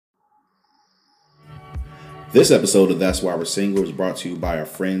This episode of That's Why We're Single is brought to you by our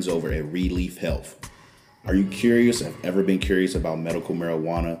friends over at Relief Health. Are you curious, have ever been curious about medical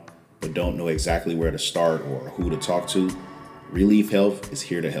marijuana, but don't know exactly where to start or who to talk to? Relief Health is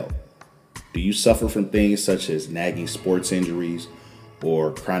here to help. Do you suffer from things such as nagging sports injuries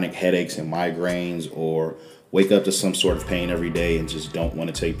or chronic headaches and migraines, or wake up to some sort of pain every day and just don't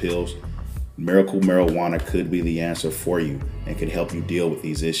want to take pills? Miracle Marijuana could be the answer for you and could help you deal with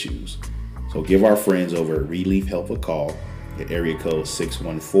these issues. So give our friends over at Relief Health a call at area code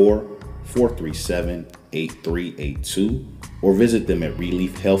 614-437-8382 or visit them at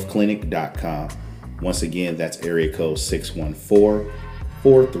reliefhealthclinic.com. Once again, that's area code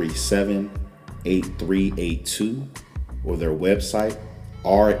 614-437-8382 or their website,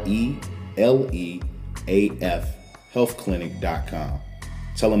 RELEAF healthclinic.com.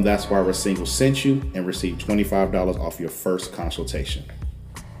 Tell them That's Why We're Single sent you and receive $25 off your first consultation.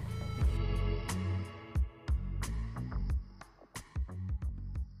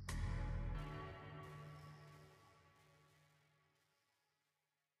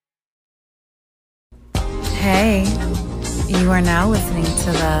 Hey, you are now listening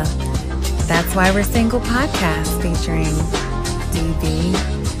to the That's Why We're Single podcast featuring DB,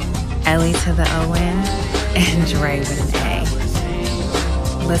 Ellie to the O-N, and Dre with an A.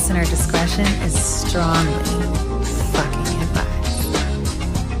 Listener discretion is strongly fucking advised.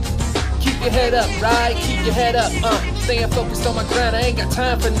 Keep your head up, right? Keep your head up, Staying focused on my grind, I ain't got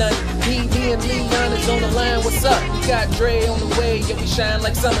time for nothing. DB and Leon is on the line, what's up? We got Dre on the way, yeah, we shine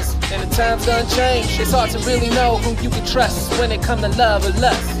like summers. And the times done changed, it's hard to really know who you can trust when it come to love or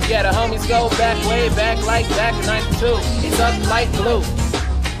lust. Yeah, the homies go back, way back, like back in 92. It's up like glue.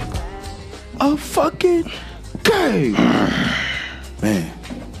 A fucking game. Man,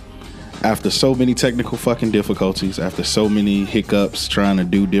 after so many technical fucking difficulties, after so many hiccups trying to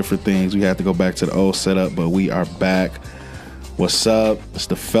do different things, we had to go back to the old setup, but we are back. What's up? It's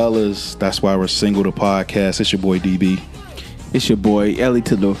the fellas. That's Why We're Single, the podcast. It's your boy DB. It's your boy Ellie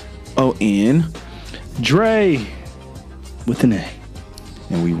to the O-N. Dre with an A.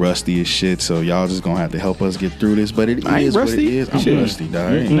 And we rusty as shit, so y'all just gonna have to help us get through this. But it is what it is. I'm rusty,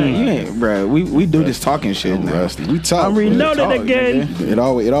 dog. You ain't, bro. We do this talking shit. I'm now. rusty. We talk. I'm reloaded again. It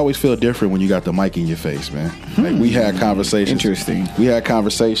always feel different when you got the mic in your face, man. Like we had conversations. Interesting. We had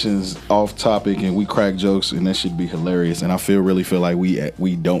conversations off topic, and we crack jokes, and that should be hilarious. And I really feel like we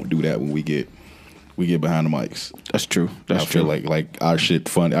don't do that when we get behind the mics. That's true. I feel like our shit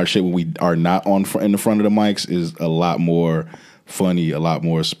fun. Our shit when we are not in the front of the mics is a lot more funny, a lot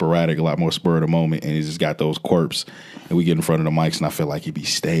more sporadic, a lot more spur of the moment, and it just got those quirks. And we get in front of the mics, and I feel like it be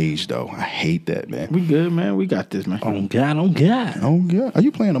staged though. I hate that, man. We good, man. We got this, man. Oh God. Are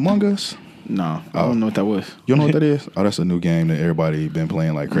you playing Among Us? No, I don't know what that was. You don't know what that is? Oh, that's a new game that everybody been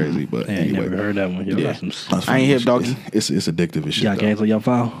playing like crazy. But I anyway, never heard that one. Yeah. I ain't hip, doggy. It's addictive as shit. Y'all games on your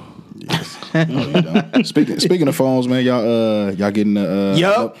phone? Yes. No, you don't. Speaking of phones, man, y'all getting the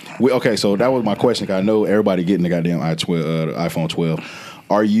Yup. Okay, so that was my question. 'Cause I know everybody getting the goddamn iPhone 12.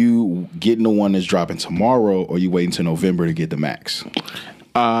 Are you getting the one that's dropping tomorrow, or are you waiting till November to get the Max?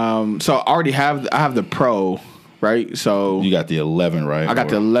 So I already have the Pro, right? So You got the 11, right? I got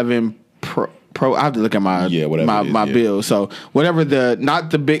the 11 Pro. I have to look at my my bill. So whatever I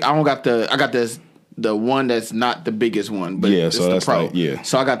got the one that's not the biggest one, but it's so the that's Pro. like, yeah.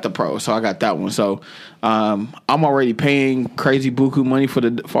 So I got the Pro. So I got that one. So I'm already paying crazy buku money for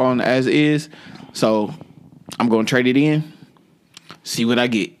the phone as is. So I'm gonna trade it in, see what I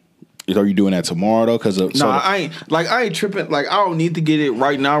get. Are you doing that tomorrow though? I ain't tripping. Like I don't need to get it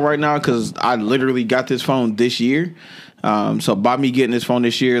right now because I literally got this phone this year. So by me getting this phone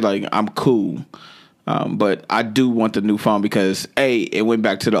this year, like I'm cool. But I do want the new phone because it went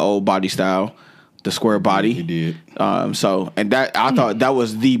back to the old body style, the square body. It did. And that I thought that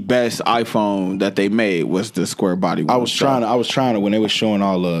was the best iPhone that they made was the square body one. I was trying to when they were showing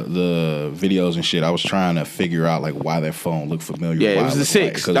all the videos and shit, I was trying to figure out like why that phone looked familiar. Yeah, it was the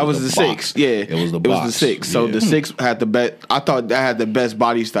 6. That was the 6. Yeah, it was the box. It was the 6. So the 6 had the best. I thought that had the best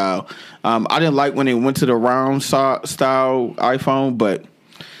body style. I didn't like when it went to the round style iPhone, but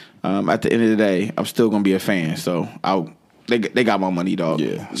at the end of the day, I'm still gonna be a fan. So they got my money, dog.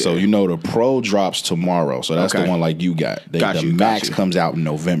 Yeah. So the Pro drops tomorrow. So that's the one like you got. The Max comes out in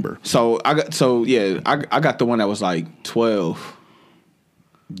November. So I got the one that was like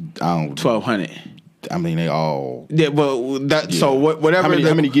 1200. I mean, they all. Yeah, well, so whatever.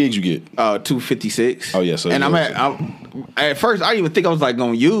 How many gigs you get? 256. Oh yeah, so and at first I didn't even think I was like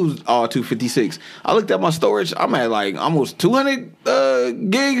gonna use all 256. I looked at my storage. I'm at like almost 200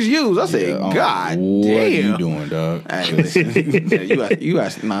 gigs used. I said, God damn, what are you doing, dog? Hey, listen, you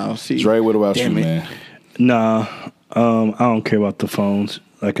asked now. See, Dre, what about you, man? Nah, I don't care about the phones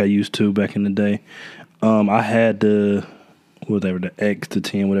like I used to back in the day. I had the X, the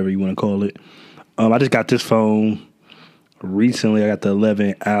 10, whatever you want to call it. I just got this phone recently. I got the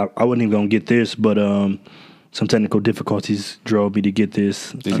 11. I wasn't even gonna get this, but some technical difficulties drove me to get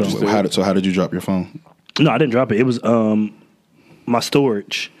this. So how did you drop your phone? No, I didn't drop it. It was my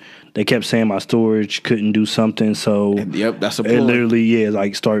storage. They kept saying my storage couldn't do something, so Yep, that's a it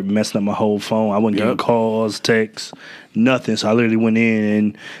literally started messing up my whole phone. I wasn't getting calls, texts, nothing. So I literally went in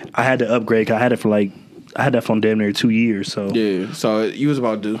and I had to upgrade. 'Cause I had that phone damn near 2 years. So yeah, so you was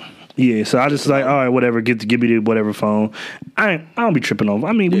about to. Yeah, so I just like, all right, whatever, give me the whatever phone. I don't be tripping over.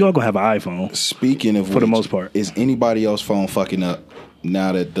 I mean, we all gonna have an iPhone. Speaking of for the most part, is anybody else's phone fucking up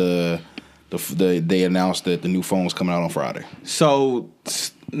now that they announced that the new phone's coming out on Friday? So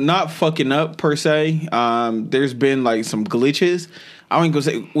not fucking up per se. There's been like some glitches. I ain't gonna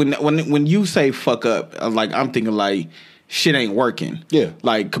say when you say fuck up, like I'm thinking like shit ain't working. Yeah.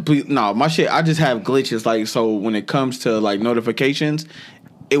 Like my shit. I just have glitches. Like so when it comes to like notifications,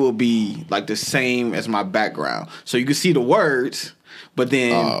 it will be like the same as my background. So you can see the words. But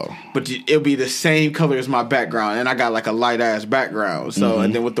then, it'll be the same color as my background, and I got like a light ass background. So,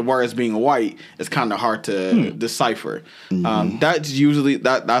 and then with the words being white, it's kind of hard to decipher. That's usually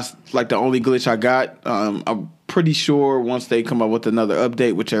that's like the only glitch I got. I'm pretty sure once they come up with another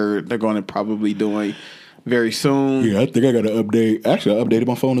update, which they're going to probably doing very soon. Yeah, I think I got to update. Actually, I updated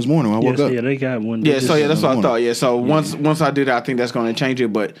my phone this morning when I woke up. Yeah, they got one. Yeah, so that's what I thought. Yeah, so once I do that, I think that's going to change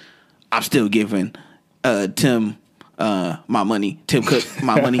it. But I'm still giving Tim. My money, Tim Cook,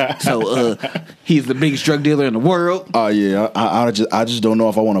 my money. So he's the biggest drug dealer in the world. Oh yeah, I just don't know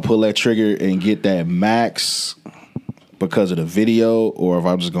if I want to pull that trigger and get that Max because of the video, or if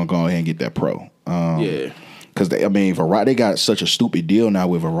I'm just gonna go ahead and get that Pro. Because they got such a stupid deal now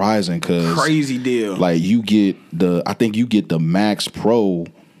with Verizon. Cause crazy deal. Like you get I think you get the Max Pro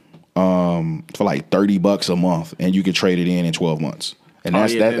for like $30 a month, and you can trade it in 12 months. And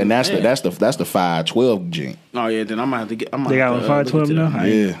that's the 512 gen. Oh yeah, then I'm gonna have to get. They got a 512 now.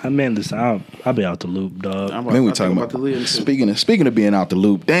 Yeah, I mean, listen, I'll be out the loop, dog. Man, we talking about the loop. Speaking of being out the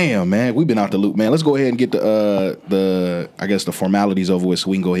loop, damn man, we've been out the loop, man. Let's go ahead and get the formalities over with, so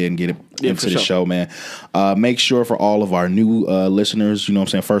we can go ahead and get it into the show, man. Make sure for all of our new listeners, you know what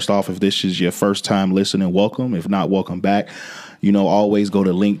I'm saying. First off, if this is your first time listening, welcome. If not, welcome back. You know, always go to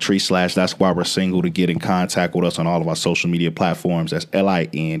Linktree / That's Why We're Single to get in contact with us on all of our social media platforms. That's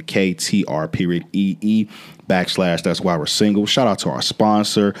LINKTR.EE / That's Why We're Single. Shout out to our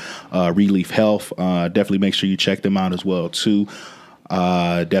sponsor, Relief Health. Definitely make sure you check them out as well, too.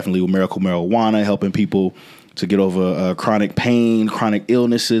 Definitely with Miracle Marijuana, helping people to get over chronic pain, chronic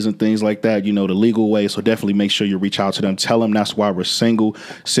illnesses, and things like that, you know, the legal way. So definitely make sure you reach out to them. Tell them That's Why We're Single.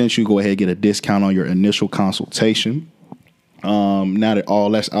 Since you go ahead and get a discount on your initial consultation. Now that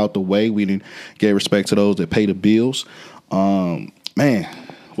all that's out the way, we didn't get respect to those that pay the bills. Man,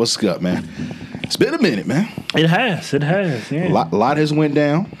 what's up, man? It's been a minute, man. It has. Yeah. Lot has went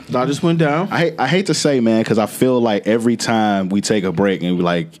down. Lot just went down. I hate to say, man, because I feel like every time we take a break and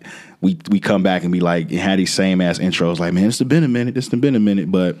we come back and be like, and have these same ass intros, like, man, it's been a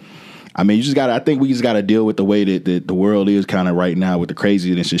minute. But I mean, I think we just gotta deal with the way that the world is kind of right now with the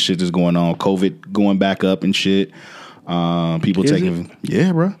craziness and shit that's going on. COVID going back up and shit. People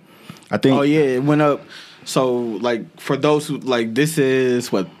yeah, bro. I think. Oh yeah, it went up. So like for those who like, this is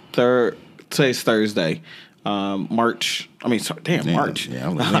today's Thursday, March. I mean, sorry, March. Yeah, I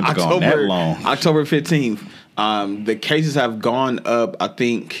was that long. October 15th. The cases have gone up. I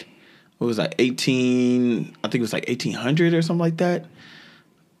think what was that? 18. I think it was like 1,800 or something like that.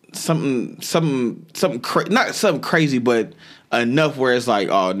 Something not something crazy, but enough where it's like,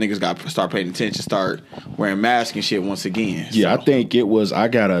 oh, niggas got to start paying attention, start wearing masks and shit once again. Yeah, so. I think it was. I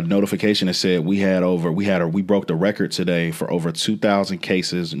got a notification that said we broke the record today for over 2,000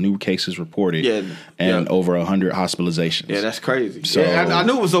 new cases reported, and over 100 hospitalizations. Yeah, that's crazy. So I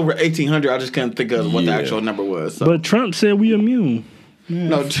knew it was over 1,800. I just couldn't think of what the actual number was. So. But Trump said we immune. Yeah.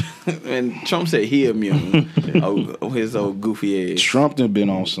 No, and Trump said he immune. His old goofy ass. Trump done been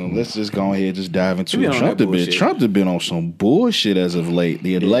on some. Let's just go ahead and just dive into it. Trump done been on some bullshit as of late.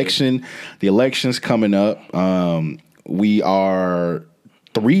 The election's coming up. We are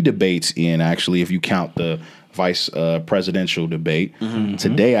 3 debates in, actually, if you count the vice presidential debate. Mm-hmm.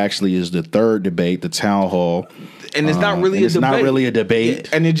 Today actually is the 3rd debate, the town hall. And it's not really a debate. It's not really a debate.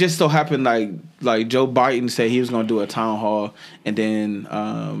 Yeah, and it just so happened like Joe Biden said he was going to do a town hall, and then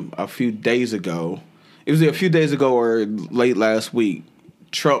a few days ago or late last week,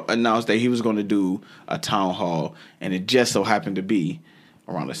 Trump announced that he was going to do a town hall, and it just so happened to be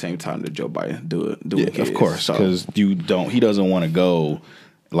around the same time that Joe Biden doing Yeah, of course, because he doesn't want to go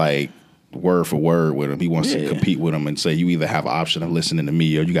like word for word with him. He wants to compete with him and say you either have an option of listening to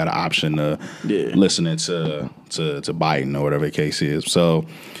me or you got an option of listening to Biden or whatever the case is. So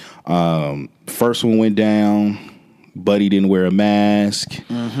first one went down. Buddy didn't wear a mask.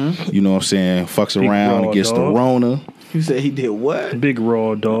 Mm-hmm. You know what I'm saying? Fucks around and gets the Rona. You said he did what? Big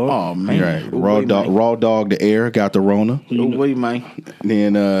raw dog. Oh man, right. Raw dog. The air got the Rona. Wait, man.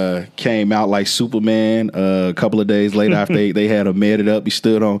 Then came out like Superman. A couple of days later, after they had him meted up, he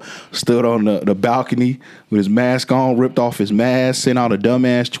stood on the balcony with his mask on, ripped off his mask, sent out a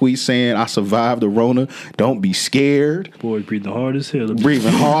dumbass tweet saying, "I survived the Rona. Don't be scared." Boy, breathing hard as hell.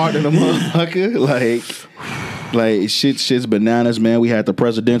 Breathing hard in the motherfucker. Like shit's bananas, man. We had the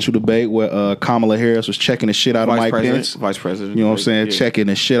presidential debate where Kamala Harris was checking the shit out of Mike Pence. Vice President. You know what I'm saying? Yeah. Checking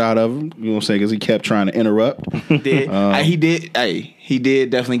the shit out of him. You know what I'm saying? Because he kept trying to interrupt. He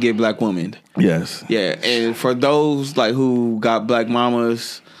did definitely get black women. Yes. Yeah, and for those like who got black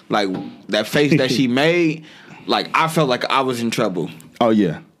mamas, like that face that she made, like I felt like I was in trouble. Oh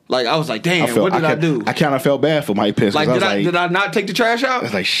yeah. Like I was like, damn, what did I do? I kind of felt bad for Mike Pence. Like, did I not take the trash out? I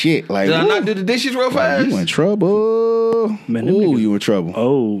was like, shit. Like, did I not do the dishes real fast? You in trouble, man. You in trouble.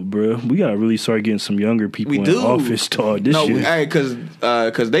 Oh, bro, we gotta really start getting some younger people in office start this shit. Hey, because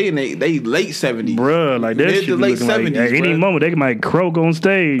they late 70s, bro. Like that shit late 70s. Like, at any moment they might croak on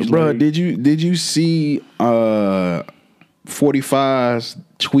stage, bro. Like, did you see 45's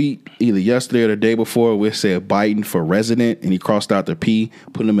tweet either yesterday or the day before where it said Biden for resident and he crossed out the P,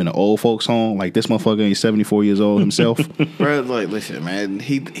 putting him in an old folks home? Like this motherfucker ain't 74 years old himself. Bro, like listen, man,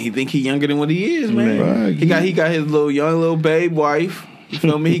 he think he younger than what he is, man. Right. He got his young babe wife. You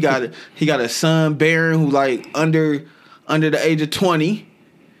feel me? He got a son Barron who like under the age of 20.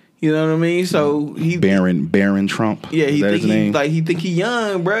 You know what I mean? So he Barron Trump. Yeah, he think he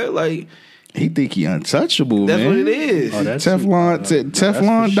young, bro. Like he think he untouchable, that's man. That's what it is. Oh, that's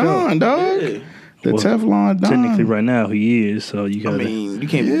Teflon Don, dog. Yeah. Teflon Don. Technically, right now he is. So you got. I mean, you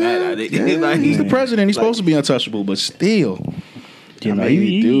can't be mad at it. Yeah, like, he's the president. He's supposed to be untouchable, but still, you know,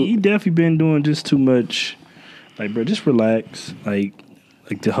 he definitely been doing just too much. Like, bro, just relax. Like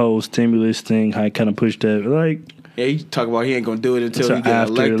the whole stimulus thing. How he kind of pushed that. Like. Yeah, he talk about he ain't gonna do it until he get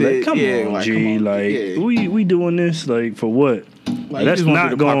elected. Come on, G. We doing this like for what? Like, that's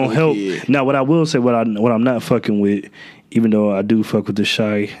not gonna help. Kid. Now, what I will say, what I'm not fucking with, even though I do fuck with the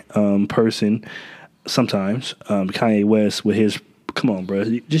shy person sometimes, Kanye West with his. Come on, bro,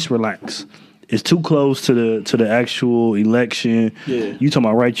 just relax. It's too close to the actual election. Yeah, you talking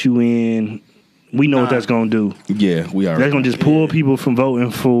about write you in? We know what that's gonna do. Yeah, we are. That's gonna just pull people from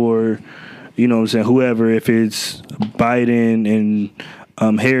voting for. You know what I'm saying? Whoever, if it's Biden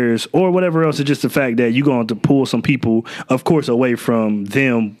and Harris or whatever else, it's just the fact that you're going to pull some people, of course, away from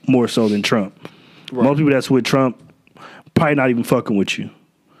them more so than Trump. Right. Most people that's with Trump probably not even fucking with you.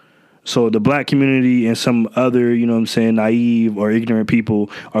 So the black community and some other, you know what I'm saying, naive or ignorant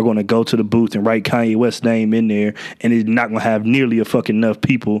people are going to go to the booth and write Kanye West's name in there, and it's not going to have nearly a fucking enough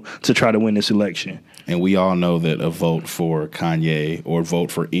people to try to win this election. And we all know that a vote for Kanye or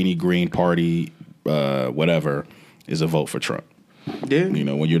vote for any Green Party, whatever, is a vote for Trump. Yeah. You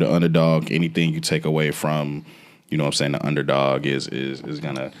know, when you're the underdog, anything you take away from, you know what I'm saying, the underdog is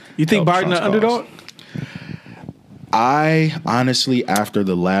going to You think Biden the underdog? I honestly, after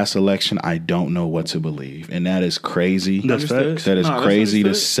the last election, I don't know what to believe. And that is crazy. That's facts. That is crazy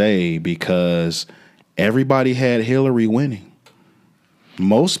to say because everybody had Hillary winning.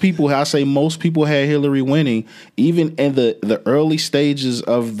 Most people had Hillary winning, even in the early stages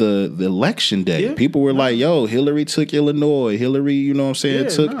of the election day. Yeah. People were like, yo, Hillary took Illinois. Hillary, you know what I'm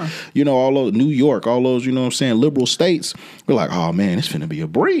saying, you know, all those New York, all those, you know what I'm saying, liberal states. We're like, oh, man, it's finna be a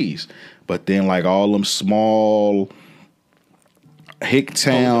breeze. But then, like, all them small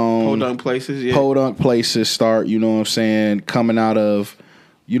Hicktown, podunk places start, you know what I'm saying, coming out of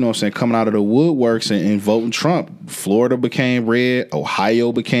the woodworks and voting Trump. Florida became red.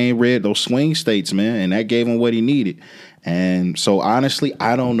 Ohio became red. Those swing states, man. And that gave him what he needed. And so, honestly,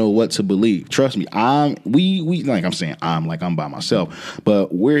 I don't know what to believe. Trust me, I'm by myself.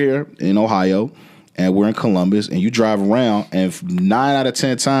 But we're here in Ohio, and we're in Columbus, and you drive around, and 9 out of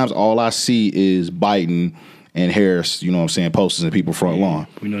 10 times, all I see is Biden and Harris, you know what I'm saying, posters and people front lawn.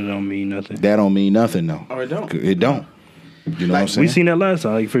 We know that don't mean nothing. That don't mean nothing, though. Oh, it don't? It don't. You know what I'm saying? We seen that last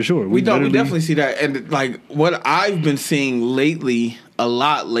time, like, for sure. We definitely see that. And, like, what I've been seeing a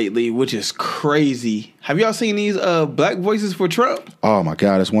lot lately, which is crazy. Have y'all seen these Black Voices for Trump? Oh, my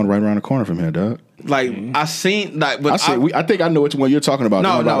God. There's one right around the corner from here, dog. Like I seen like, but I think I know which one you're talking about.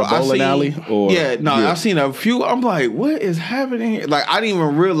 No, about a bowling alley. Or I've seen a few. I'm like, what is happening here? Like I didn't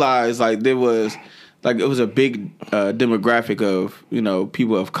even realize like there was like it was a big demographic of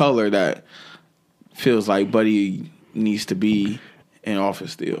people of color that feels like Buddy needs to be in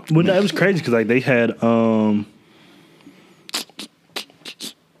office still. Well, no, it was crazy because like they had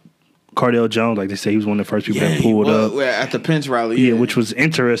Cardell Jones, like they say, he was one of the first people that pulled up at the Pence rally. Yeah, which was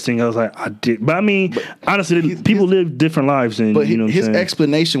interesting. I was like, but I mean, honestly, people live different lives, and but his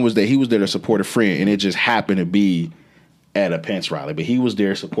explanation was that he was there to support a friend, and it just happened to be at a Pence rally. But he was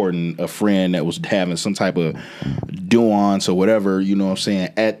there supporting a friend that was having some type of nuance or whatever,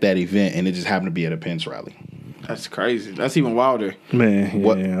 at that event, and it just happened to be at a Pence rally. That's crazy. That's even wilder, man.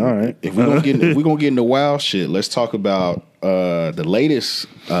 Yeah, all right. If we're gonna get into wild shit, let's talk about the latest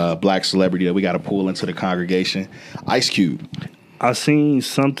black celebrity that we got to pull into the congregation, Ice Cube. I seen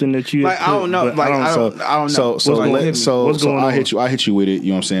something that you I don't know. Like I don't know. So I hit you with it. You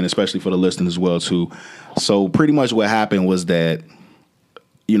know what I'm saying, especially for the listeners as well too. So pretty much what happened was that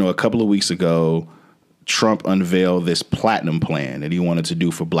a couple of weeks ago, Trump unveiled this platinum plan that he wanted to do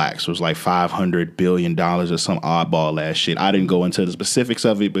for blacks. It was like $500 billion or some oddball ass shit. I didn't go into the specifics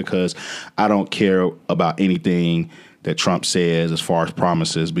of it because I don't care about anything that Trump says as far as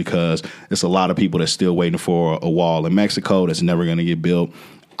promises, because there's a lot of people that's still waiting for a wall in Mexico that's never going to get built.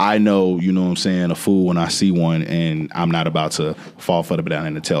 I know, a fool when I see one, and I'm not about to fall for the banana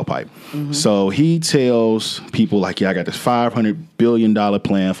in the tailpipe. Mm-hmm. So he tells people like, I got this $500 billion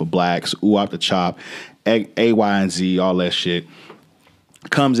plan for blacks, ooh, out the chop, A, Y, and Z, all that shit.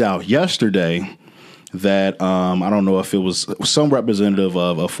 Comes out yesterday that I don't know if it was some representative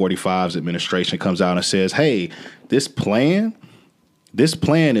of 45's administration comes out and says, hey, this plan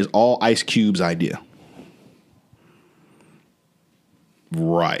is all Ice Cube's idea.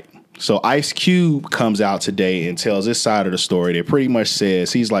 Right. So Ice Cube comes out today and tells this side of the story that pretty much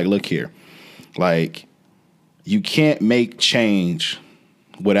says, he's like, look here, like, you can't make change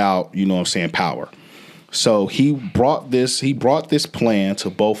without, power. So he brought this plan to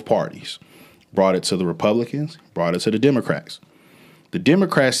both parties, brought it to the Republicans, brought it to the Democrats. The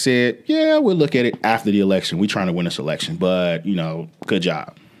Democrats said, yeah, we'll look at it after the election. We're trying to win this election, but, good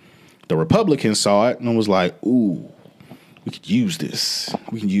job. The Republicans saw it and was like, ooh, we could use this.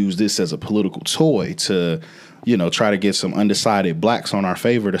 We can use this as a political toy to, try to get some undecided blacks on our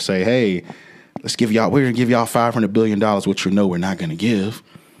favor to say, hey, we're going to give y'all $500 billion, which we're not going to give.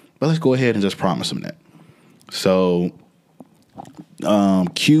 But let's go ahead and just promise them that. So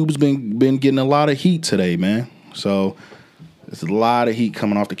Cube's been getting a lot of heat today, man. So there's a lot of heat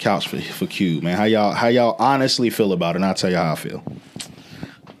coming off the couch for Cube, man. How y'all honestly feel about it? And I'll tell you how I feel.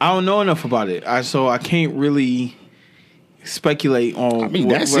 I don't know enough about it. So I can't really speculate on. I mean,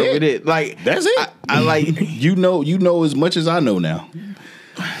 that's it. Like, that's it. I like you know as much as I know now.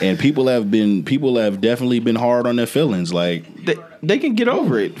 And people have definitely been hard on their feelings. Like they can get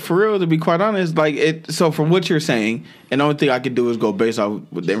over it, for real. To be quite honest, like it. So from what you're saying, and the only thing I can do is go based off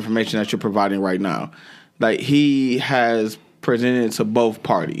with the information that you're providing right now. Like he has presented to both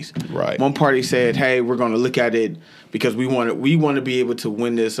parties. Right. One party said, "Hey, we're going to look at it because we want to be able to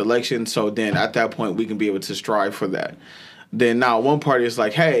win this election. So then at that point, we can be able to strive for that." Then now one party is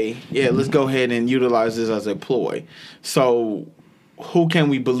like, "Hey, yeah, let's go ahead and utilize this as a ploy." So who can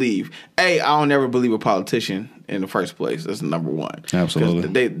we believe? I don't ever believe a politician in the first place. That's number one.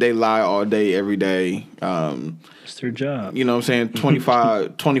 Absolutely. They lie all day, every day. It's their job. You know what I'm saying?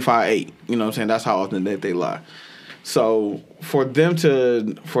 25-8. You know what I'm saying? That's how often they lie. So for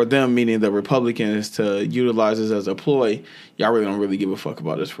them, meaning the Republicans, to utilize this as a ploy, y'all really don't really give a fuck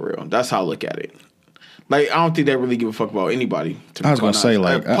about this for real. That's how I look at it. Like, I don't think they really give a fuck about anybody. I was going to say,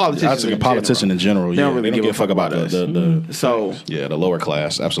 like, politicians in general. They don't really give a fuck about the lower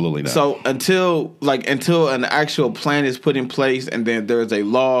class. Absolutely not. So until an actual plan is put in place and then there's a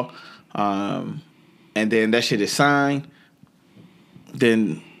law, and then that shit is signed,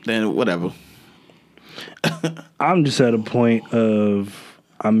 then whatever. I'm just at a point of,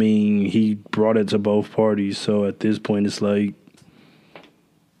 he brought it to both parties. So at this point, it's like,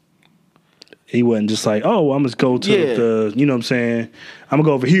 he wasn't just like, oh, I'm just go to the, you know what I'm saying? I'm going to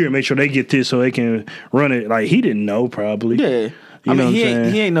go over here and make sure they get this so they can run it. Like, he didn't know, probably. Yeah.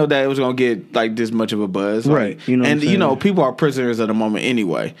 He ain't know that it was going to get, like, this much of a buzz. Right. And, people are prisoners at the moment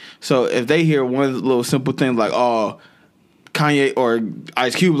anyway. So if they hear one little simple thing like, oh, Kanye or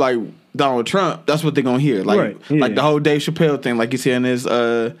Ice Cube, like Donald Trump, that's what they're going to hear. Like, like the whole Dave Chappelle thing, like you said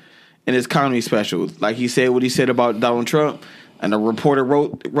in his comedy special. Like, he said what he said about Donald Trump. And a reporter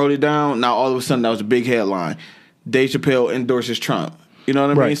wrote it down. Now all of a sudden that was a big headline. Dave Chappelle endorses Trump. You know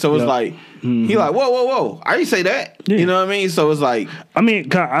what I mean? Right, So it's yeah. like he like, whoa! I didn't say that. Yeah. You know what I mean? So it's like, I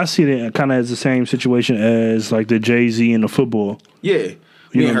mean, I see it kind of as the same situation as like the Jay-Z and the football. yeah, You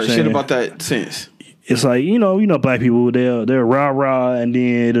we know ain't what heard I'm shit saying? about that since. It's like you know, black people they're rah and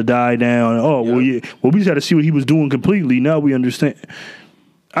then it'll die down. Oh well, yeah. Well, we just had to see what he was doing completely. Now we understand.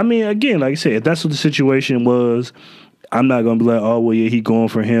 I mean, again, like I said, if that's what the situation was, I'm not gonna be like, oh well, yeah, he going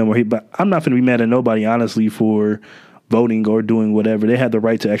for him or he. But I'm not gonna be mad at nobody honestly for voting or doing whatever. They have the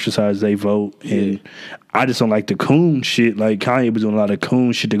right to exercise their vote, and I just don't like the coon shit. Like Kanye was doing a lot of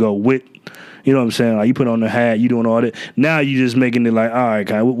coon shit to go with. You know what I'm saying? Like you put on the hat, you doing all that. Now you just making it like, all right,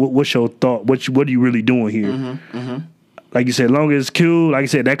 Kanye, what's your thought? What are you really doing here? Like you said, long as it's cool. Like I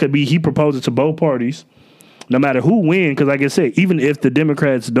said, that could be he proposed it to both parties, no matter who win. Because like I said, even if the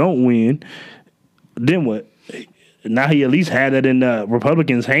Democrats don't win, then what? Now he at least had it in the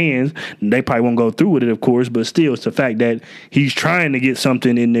Republicans' hands. They probably won't go through with it, of course, but still, it's the fact that he's trying to get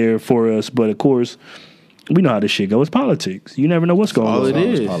something in there for us. But of course, we know how this shit goes. It's politics. You never know what's going all on. it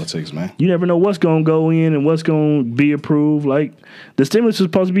is. Politics, man. You never know what's going to go in and what's going to be approved. Like the stimulus was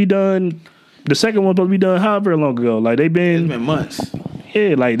supposed to be done. The second one was supposed to be done however long ago. Like they've It's been been months.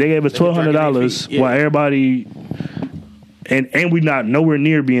 yeah, like they gave us $1,200 dragging their feet, yeah. while everybody and we not nowhere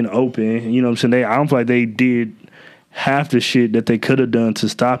near being open. You know what I'm saying? I don't feel like they did half the shit that they could have done to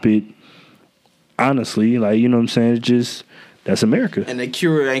stop it. Honestly, like you know what I'm saying? It's just that's America. And the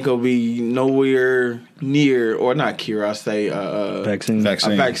cure ain't gonna be nowhere near, or not cure, I say Vaccine.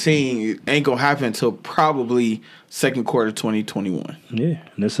 a vaccine ain't gonna happen until probably second quarter 2021. Yeah,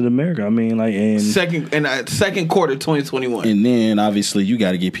 this is America. I mean, like, and Second quarter 2021. And then obviously you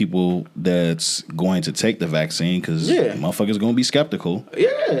got to get people that's going to take the vaccine because motherfuckers going to be skeptical.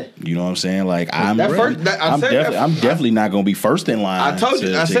 Yeah. You know what I'm saying? Like I'm definitely not going to be first in line. I told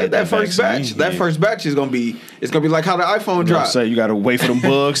you. I said that first batch. That first batch is gonna be. It's gonna be like how the iPhone dropped. You got to wait for them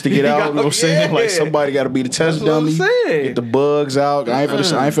bugs to get out. You know what I'm saying? Like somebody got to be the test dummy. Get the bugs out. I ain't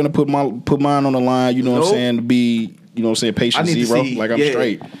finna put mine on the line. You know what I'm saying? To be. You know what I'm saying? Patient zero. Like I'm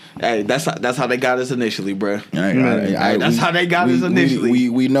straight. Hey, that's how they got us initially, bro. That's how they got us initially.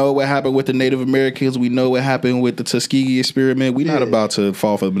 We know what happened with the Native Americans. We know what happened with the Tuskegee experiment. We're not about to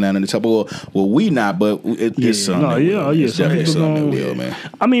fall for the banana in the table. Well, we not, but it's something. It's definitely something that will, man.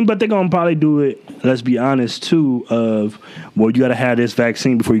 I mean, but they're gonna probably do it. Let's be honest, too. Of well, you got to have this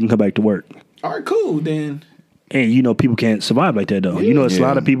vaccine before you can come back to work. All right, cool then. And you know, people can't survive like that though. You know, it's a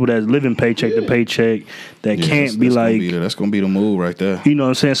lot of people that's living paycheck to paycheck that can't be like. That's gonna be the move right there. You know what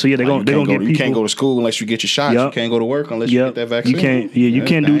I'm saying? So yeah, they're gonna get people. You can't go to school unless you get your shots. You can't go to work unless you get that vaccine. You can't. Yeah, you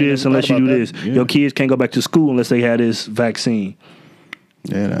can't do this unless you do this. Your kids can't go back to school unless they have this vaccine.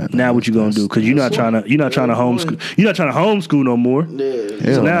 Yeah. Now what you gonna do? Because you're not trying to homeschool. You're not trying to homeschool no more.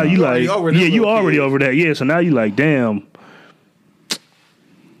 Yeah. So now you like, you already over that. Yeah. So now you like, damn.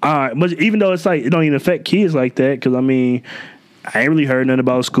 All right, but even though it's like it don't even affect kids like that, because I mean, I ain't really heard nothing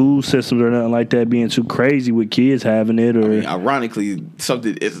about school systems or nothing like that being too crazy with kids having it. Or ironically,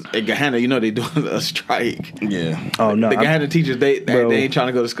 something is at Gahanna, you know, they doing a strike. Yeah. Oh no, the Gahanna teachers they ain't trying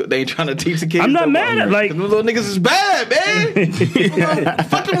to go to school. They ain't trying to teach the kids. I'm not mad at like them little niggas is bad, man.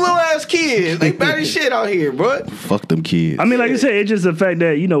 Fuck them little ass kids. They bad as shit out here, bro. Fuck them kids. I mean, like I said, it's just the fact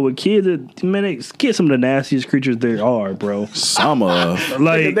that you know with kids, man, kids some of the nastiest creatures there are, bro. Some of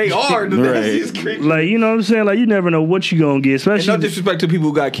like they are the nastiest creatures. Like you know what I'm saying? Like you never know what you gonna get, especially. And no disrespect to people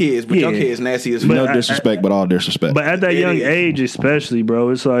who got kids, but your kids nasty as fuck. No disrespect, but all disrespect. But at that young age, especially, bro,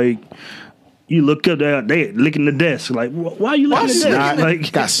 it's like you look up there, they licking the desk. Like, why are you licking the desk?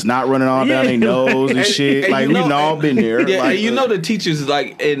 Like, got snot running all down their nose and shit. And like you know, we've all been there. Yeah, like, and you know the teachers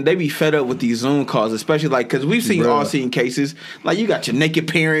like, and they be fed up with these Zoom calls, especially like because we've seen cases like you got your naked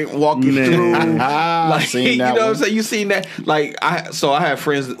parent walking through. Like you know what I'm saying? You seen that? Like I have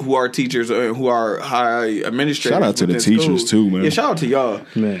friends who are teachers who are high administrators. Shout out to the teachers too, man. Yeah, shout out to y'all.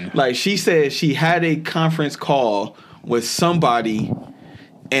 Man. Like she said, she had a conference call with somebody.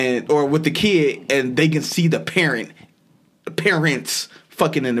 Or with the kid, and they can see the parents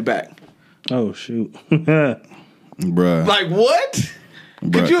fucking in the back. Oh shoot, bruh. Like what?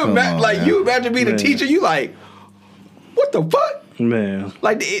 Could you imagine? Like you imagine being a teacher? You like, what the fuck? Man,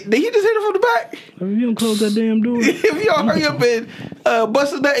 like did he just hit it from the back? If you don't close that damn door, if you don't hurry up and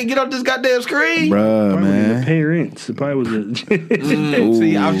bust it and get off this goddamn screen, bruh, man. The parents, it probably was a.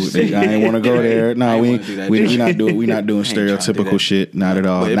 See, I ain't want to go there. No, we not doing stereotypical shit. Not at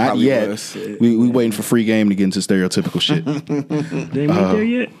all. Not yet. We waiting for free game to get into stereotypical shit. They ain't there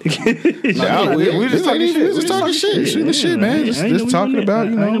yet. We just talking shit. Shooting shit, man. Just talking about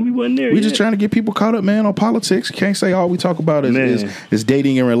we wasn't there. We just trying to get people caught up, man, on politics. Can't say all we talk about is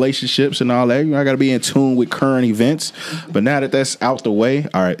dating and relationships and all that. I got to be in tune with current events. But now that that's out out the way,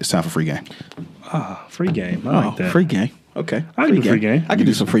 all right, it's time for free game. Free game. I like that. Free game. Okay. I can do free game. I can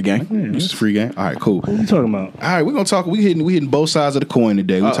do some free game. This is free game. All right, cool. What are you talking about? All right, we're gonna talk. We hitting both sides of the coin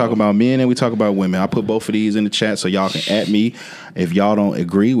today. We talk about men and we talk about women. I put both of these in the chat so y'all can at me if y'all don't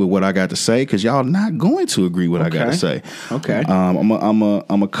agree with what I got to say, because y'all not going to agree with what I got to say. Okay. I'm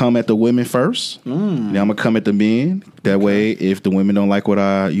gonna come at the women first. Then I'm gonna come at the men. That way, if the women don't like what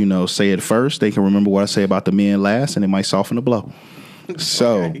I say at first, they can remember what I say about the men last, and it might soften the blow.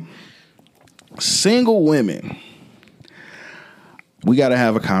 So, single women. We got to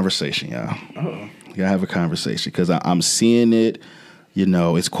have a conversation, y'all. We got to have a conversation because I'm seeing it.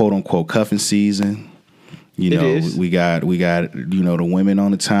 It's quote unquote cuffing season. We got the women on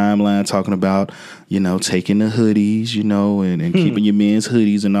the timeline talking about taking the hoodies, and keeping your men's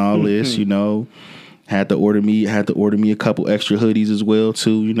hoodies and all this. Had to order me a couple extra hoodies as well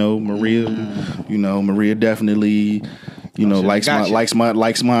too. Maria, Maria definitely. Likes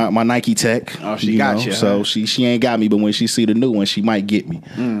my Nike Tech. Oh, she got you. So she ain't got me, but when she see the new one, she might get me.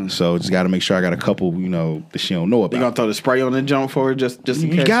 So just got to make sure I got a couple, that she don't know about. You gonna throw the spray on the jump for her just in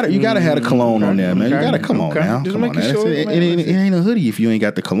case? You gotta have the cologne on there, man. You gotta come on now. Just come making on, sure. It ain't a hoodie if you ain't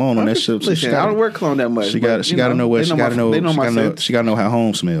got the cologne on that shit. Listen, I don't wear cologne that much. She got to know what she got to know. She got to know how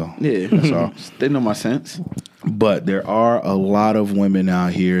home smell. Yeah, that's all. They know my sense. But there are a lot of women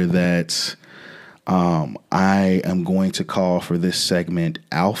out here that. I am going to call for this segment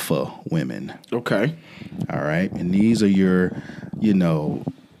alpha women. Okay. All right. And these are your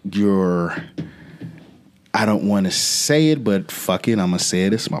I don't want to say it, but fuck it, I'm gonna say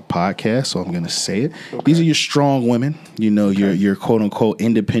it. It's my podcast, so I'm gonna say it. Okay. These are your strong women. Your quote unquote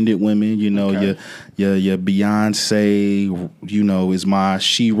independent women. Your Beyonce. Is my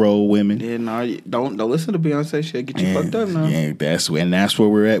she-ro women. Yeah, no, don't listen to Beyonce. She'll get you fucked up now. Yeah, that's where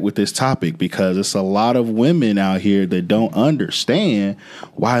we're at with this topic, because it's a lot of women out here that don't understand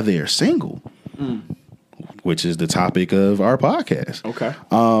why they're single, which is the topic of our podcast. Okay.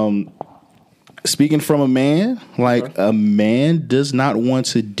 Speaking from a man, a man does not want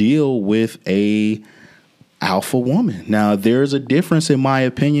to deal with a alpha woman. Now, there's a difference, in my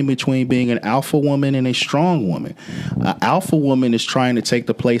opinion, between being an alpha woman and a strong woman. An alpha woman is trying to take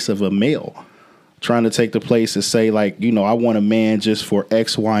the place of a male, trying to take the place and say, I want a man just for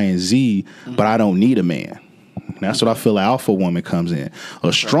X, Y, and Z, but I don't need a man. That's what I feel an alpha woman comes in.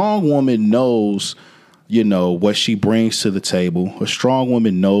 A strong woman knows what she brings to the table. A strong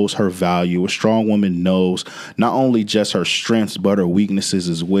woman knows her value. A strong woman knows not only just her strengths, but her weaknesses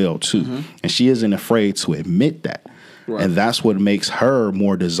as well, too. And she isn't afraid to admit that. Right. And that's what makes her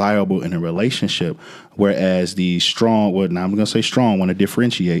more desirable in a relationship. Whereas the strong, now I'm going to say strong, want to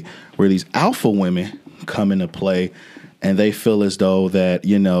differentiate, where these alpha women come into play and they feel as though that,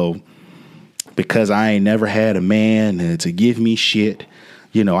 because I ain't never had a man to give me shit,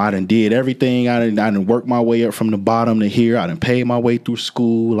 I done did everything. I done worked my way up from the bottom to here. I done paid my way through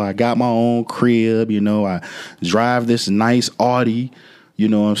school. I got my own crib. I drive this nice Audi. You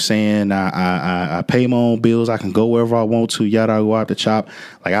know what I'm saying? I pay my own bills. I can go wherever I want to. Yada, I go out the chop.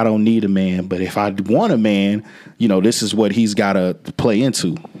 I don't need a man. But if I want a man, this is what he's got to play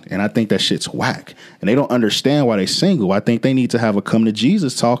into. And I think that shit's whack. And they don't understand why they single. I think they need to have a come to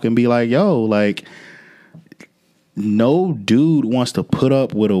Jesus talk and be like, yo, no dude wants to put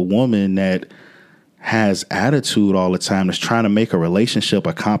up with a woman that has attitude all the time, that's trying to make a relationship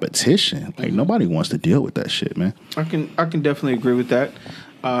a competition. Nobody wants to deal with that shit, man. I can definitely agree with that.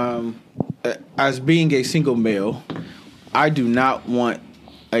 As being a single male, I do not want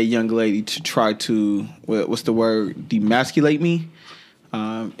a young lady to try to, what's the word, demasculate me.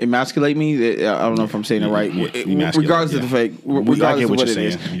 Emasculate me. I don't know if I'm saying it right. Regardless of the fact, regardless of what it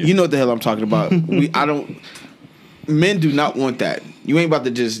is, you know what the hell I'm talking about. Men do not want that. You ain't about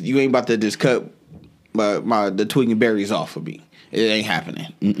to just cut the twig and berries off of me. It ain't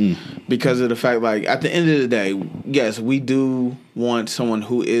happening. Because of the fact, at the end of the day, yes, we do want someone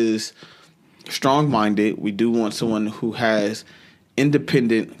who is strong-minded. We do want someone who has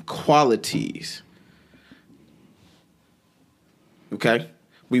independent qualities. Okay?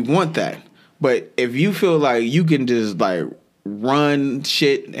 We want that. But if you feel like you can just run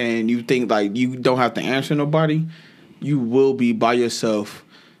shit and you think you don't have to answer nobody, you will be by yourself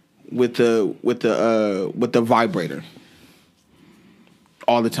with the vibrator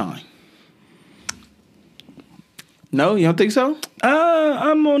all the time. No, you don't think so?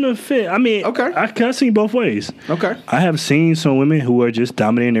 I'm on the fit. I mean, okay. I see both ways. Okay. I have seen some women who are just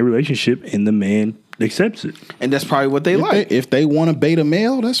dominating their relationship and the man accepts it. And that's probably what they like. If they want to beta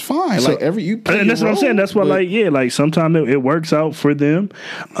male, that's fine. So, and that's what I'm saying. That's why, sometimes it works out for them.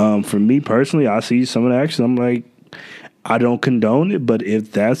 For me personally, I see some of the actions. I'm like, I don't condone it, but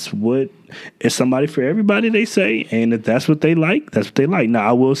if it's somebody for everybody, they say, and if that's what they like, that's what they like. Now,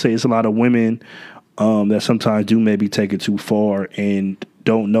 I will say it's a lot of women that sometimes do maybe take it too far and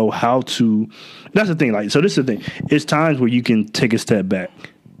don't know how to. That's the thing. Like, so this is the thing. It's times where you can take a step back.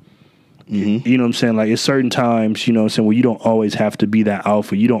 Mm-hmm. You know what I'm saying? Like, it's certain times, you know what I'm saying, where you don't always have to be that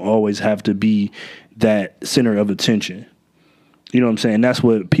alpha. You don't always have to be that center of attention. You know what I'm saying? That's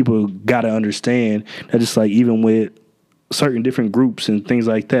what people got to understand. That it's like, even with certain different groups and things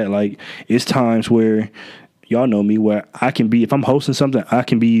like that, like, it's times where, y'all know me, where I can be, if I'm hosting something, I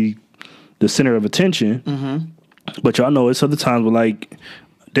can be the center of attention. Mm-hmm. But y'all know it's other times where, like,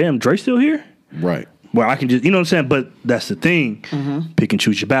 damn, Dre still here? Right. Where I can just, you know what I'm saying? But that's the thing. Mm-hmm. Pick and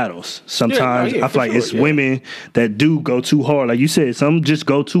choose your battles. Sometimes I feel like it's women that do go too hard. Like you said, some just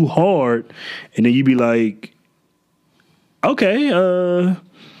go too hard, and then you be like, okay,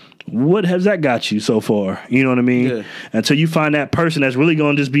 what has that got you so far? You know what I mean? Yeah. Until you find that person that's really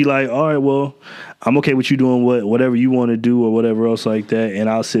going to just be like, all right, well, I'm okay with you doing whatever you want to do or whatever else like that, and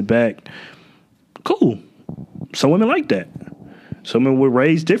I'll sit back. Cool. Some women like that. Some women were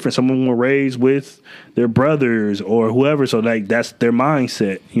raised different. Some women were raised with their brothers or whoever. So, like, that's their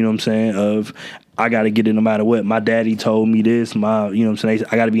mindset, you know what I'm saying, of I got to get it no matter what. My daddy told me this. You know what I'm saying,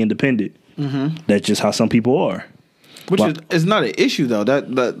 I got to be independent. Mm-hmm. That's just how some people are. Which is not an issue, though.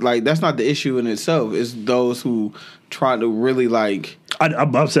 That's not the issue in itself. It's those who try to really, like... I'm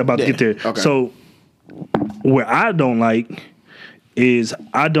about to get there. Okay. So, where I don't like is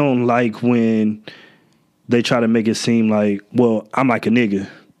I don't like when they try to make it seem like, well, I'm like a nigga.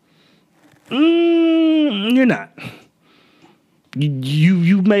 You're not.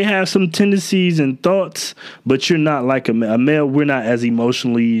 You may have some tendencies and thoughts, but you're not like a male. We're not as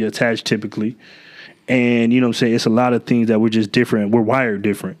emotionally attached typically. And, you know what I'm saying, it's a lot of things that we're just different. We're wired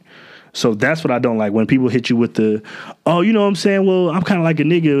different. So that's what I don't like, when people hit you with the, oh, you know what I'm saying, well, I'm kind of like a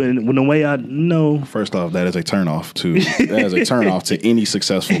nigga, and when the way I know. First off, that is a turnoff to any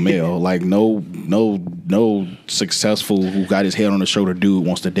successful male. Like, no successful who got his head on the shoulder dude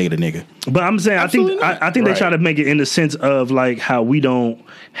wants to date a nigga. But I'm saying, I think they try to make it in the sense of like how we don't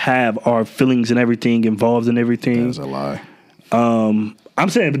have our feelings and everything involved in everything. That's a lie. I'm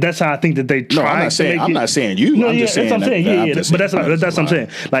saying, but that's how I think that they try. No, I'm not saying you. No, I'm just saying. That's what I'm saying. But that's what I'm saying.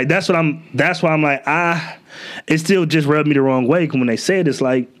 Like, that's why I'm like, it still just rubbed me the wrong way. When they say it, it's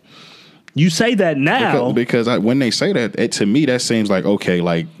like, you say that now because when they say that, to me that seems like, okay,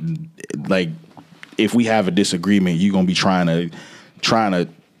 like if we have a disagreement, you're gonna be trying to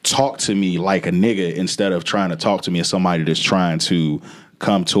talk to me like a nigga instead of trying to talk to me as somebody that's trying to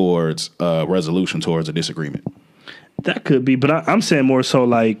come towards a resolution towards a disagreement. That could be, but I'm saying more so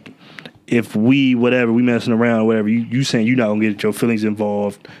like, if we messing around or whatever, you saying you're not going to get your feelings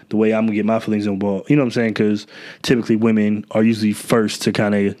involved the way I'm going to get my feelings involved. You know what I'm saying? Because typically women are usually first to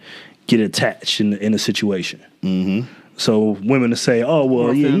kind of get attached in a situation. Mm-hmm. So women to say, oh,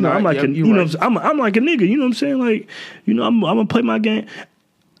 well, yeah, you know, I'm like, I'm like a nigga. You know what I'm saying? Like, you know, I'm going to play my game.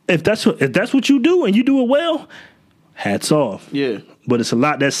 If that's what you do and you do it well, hats off. Yeah. But it's a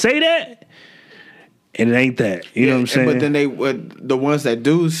lot that say that. And it ain't that. You know what I'm saying? But then the ones that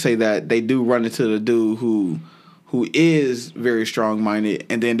do say that, they do run into the dude who is very strong minded,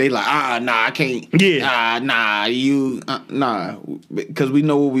 and then they like, nah, I can't. Yeah. Nah, because we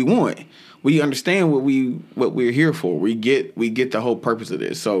know what we want. We understand what we're here for. We get the whole purpose of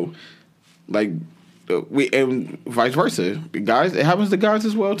this. So, like, and vice versa. Guys, it happens to guys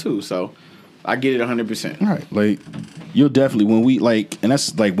as well too. So, I get it 100%. Right. Like, you'll definitely, when we like, and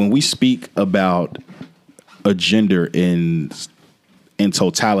that's like when we speak about a gender in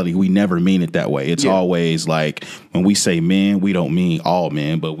totality, we never mean it that way. It's always like, when we say men, we don't mean all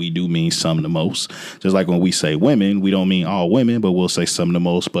men, but we do mean some the most. Just like when we say women, we don't mean all women, but we'll say some the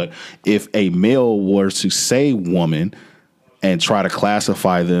most. But if a male were to say woman and try to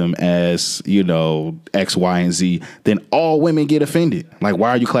classify them as, you know, X, Y, and Z, then all women get offended. Like, why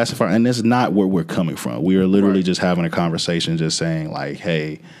are you classifying? And that's not where we're coming from. We are literally just having a conversation, just saying like,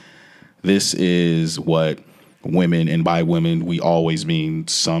 hey, this is what women, and by women, we always mean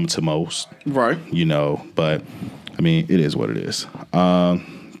some to most. Right. You know, but I mean, it is what it is. I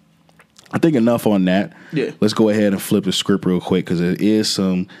think enough on that. Yeah. Let's go ahead and flip the script real quick, because there is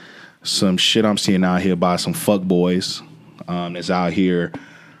some shit I'm seeing out here by some fuck boys that's out here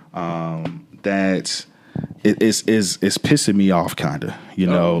that is pissing me off, kind of. You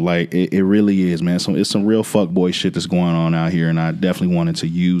know, like it really is, man. So it's some real fuck boy shit that's going on out here, and I definitely wanted to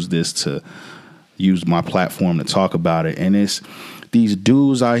use my platform to talk about it. And it's these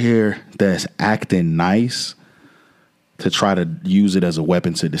dudes out here that's acting nice to try to use it as a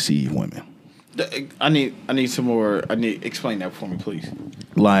weapon to deceive women. I need some more. Explain that for me, please.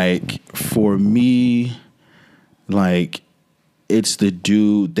 Like for me, like it's the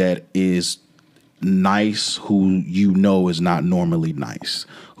dude that is nice who you know is not normally nice,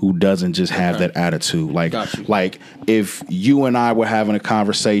 who doesn't just have that attitude. Like if you and I were having a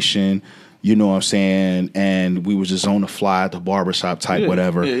conversation, you know what I'm saying, and we was just on the fly at the barbershop type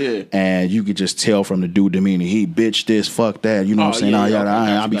whatever, and you could just tell from the dude demeanor, he bitch this, fuck that, you know what I'm saying,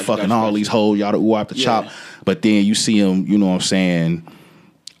 I be fucking all these hoes, y'all ooh out the chop. But then you see him, you know what I'm saying,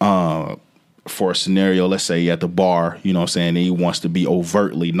 for a scenario, let's say at the bar, you know what I'm saying, and he wants to be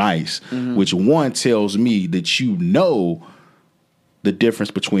overtly nice, which one tells me that you know the difference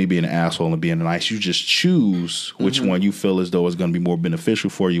between being an asshole and being nice. You just choose which one you feel as though is going to be more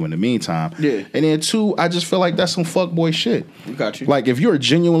beneficial for you in the meantime. Yeah. And then two, I just feel like that's some fuckboy shit. Got you. Like if you're a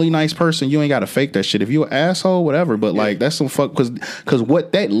genuinely nice person, you ain't got to fake that shit. If you're an asshole, whatever. But like that's some fuck, because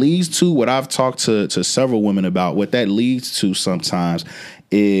what that leads to, what I've talked to several women about, what that leads to sometimes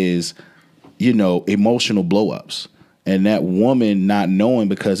is, you know, emotional blow-ups. And that woman not knowing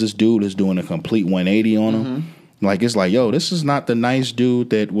because this dude is doing a complete 180 on him. Like, it's like, yo, this is not the nice dude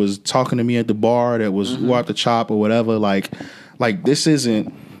that was talking to me at the bar, that was out the chop or whatever. Like this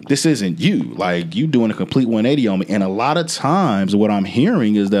isn't you. Like, you doing a complete 180 on me. And a lot of times what I'm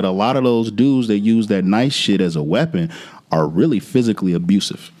hearing is that a lot of those dudes that use that nice shit as a weapon are really physically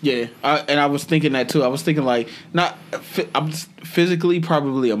abusive. Yeah, and I was thinking that too. I was thinking like I'm physically,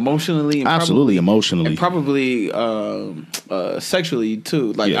 probably emotionally, and absolutely emotionally, and probably sexually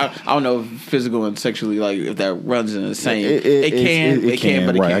too. Like I don't know if physical and sexually, like if that runs in the same. It can, but it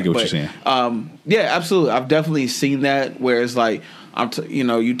can't. I get what you're saying. Yeah, absolutely. I've definitely seen that where it's like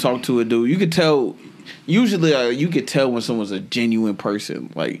you talk to a dude, you could tell. Usually, you could tell when someone's a genuine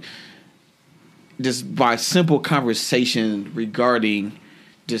person, like. Just by simple conversation regarding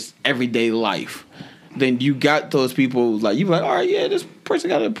just everyday life, then you got those people like you be like, all right, yeah, this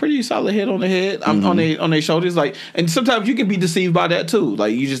person got a pretty solid head on the head, on their shoulders, like, and sometimes you can be deceived by that too.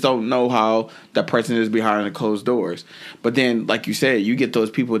 Like you just don't know how that person is behind the closed doors. But then, like you said, you get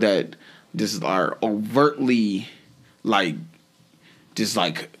those people that just are overtly like. Just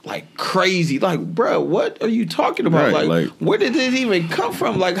like crazy, like, bro, what are you talking about? Right, like, where did it even come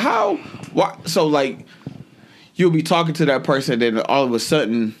from? Like, how? Why? So, like, you'll be talking to that person, then all of a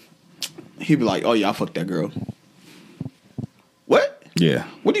sudden, he'll be like, "Oh yeah, I fucked that girl." What? Yeah.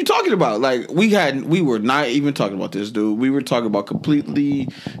 What are you talking about? Like, we were not even talking about this, dude. We were talking about completely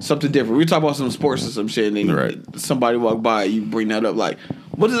something different. We were talking about some sports or some shit, and then somebody walked by, you bring that up, like.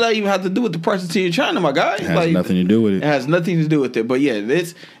 What does that even have to do with the person to your China, my guy? It has nothing to do with it. It has nothing to do with it. But yeah,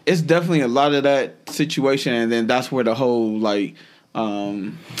 it's definitely a lot of that situation, and then that's where the whole what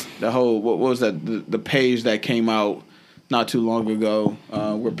was that? The page that came out not too long ago,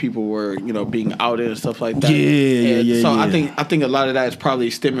 where people were being outed and stuff like that. Yeah. So I think a lot of that is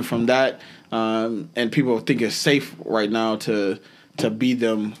probably stemming from that, and people think it's safe right now to be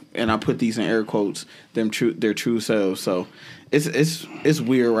them, and I put these in air quotes, their true selves. So. It's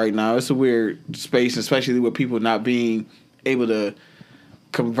weird right now. It's a weird space, especially with people not being able to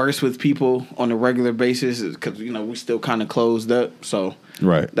converse with people on a regular basis because we still kind of closed up. So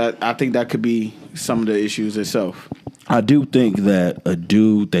I think that could be some of the issues itself. I do think that a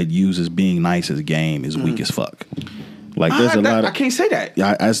dude that uses being nice as a game is weak as fuck. Like there's a lot of, I can't say that.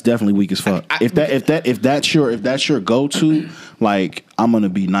 Yeah, that's definitely weak as fuck. If that's your go-to, like I'm gonna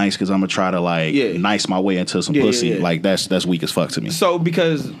be nice because I'm gonna try to nice my way into some pussy. Yeah. Like that's weak as fuck to me. So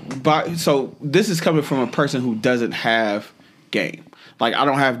so this is coming from a person who doesn't have game. Like I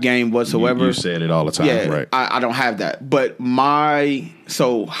don't have game whatsoever. You said it all the time, right? I don't have that. But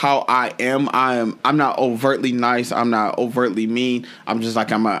how I'm not overtly nice. I'm not overtly mean. I'm just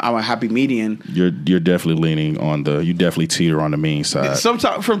like I'm a happy median. You're definitely leaning on you definitely teeter on the mean side.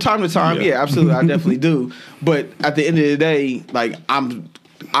 Sometimes from time to time, yeah absolutely, I definitely do. But at the end of the day, like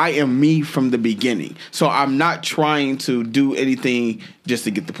I am me from the beginning. So I'm not trying to do anything just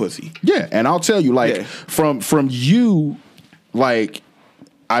to get the pussy. Yeah, and I'll tell you, from you, like.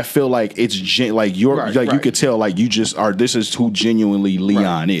 I feel like it's you could tell like you just are. This is who genuinely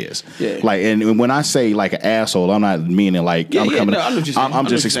Leon is. Yeah. Like, and when I say like an asshole, I'm not meaning like I'm coming. I'm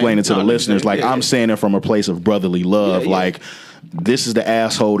just explaining to the listeners. Like I'm saying it from a place of brotherly love. Like. This is the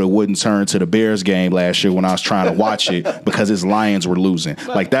asshole that wouldn't turn to the Bears game last year when I was trying to watch it because his Lions were losing.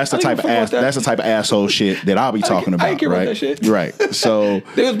 Like that's the type of asshole shit that I'll be talking about. I care about that shit. Right. So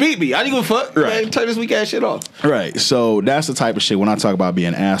they was beat me. I didn't give a fuck. Right. Man, turn this weak ass shit off. Right. So that's the type of shit when I talk about being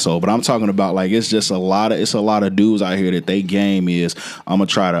an asshole. But I'm talking about like it's a lot of dudes out here that they game is I'm gonna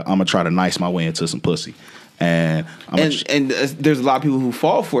try to nice my way into some pussy. And there's a lot of people who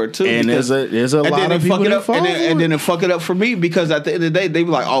fall for it too. And there's a lot of people that fall for it. And then they fuck it up for me because at the end of the day they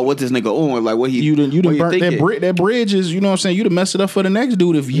be like, oh, what this nigga on? Like what he you done burnt that bridge is, you know what I'm saying? You done messed it up for the next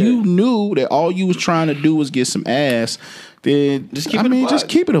dude. If you knew that all you was trying to do was get some ass, then just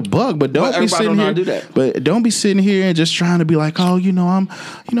keep it a bug. But don't be sitting here. Do that. But don't be sitting here and just trying to be like, oh, I'm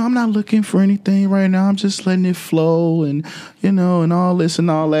not looking for anything right now. I'm just letting it flow, and and all this and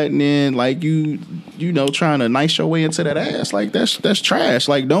all that, and then like you trying to nice your way into that ass. Like that's trash.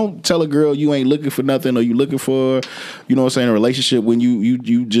 Like don't tell a girl you ain't looking for nothing or you looking for, a relationship when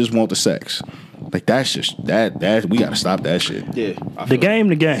you just want the sex. Like that's just that we gotta stop that shit. Yeah, the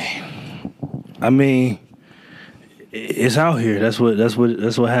game. I mean, it's out here. That's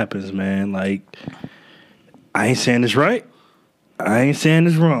what happens, man. Like, I ain't saying it's right. I ain't saying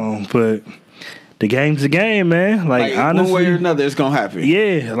it's wrong, but the game's the game, man. Like honestly, one way or another, it's gonna happen.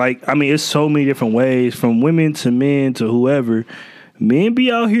 Yeah, like I mean, it's so many different ways, from women to men to whoever. Men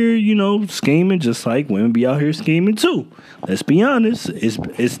be out here, scheming just like women be out here scheming too. Let's be honest.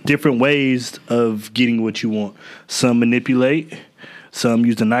 It's different ways of getting what you want. Some manipulate. Some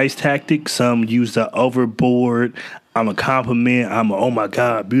use the nice tactic. Some use the overboard. I'm a compliment. Oh my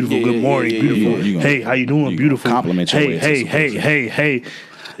God, beautiful. Good morning, beautiful. Yeah. Hey, how you doing? Beautiful. Compliment your way. Hey.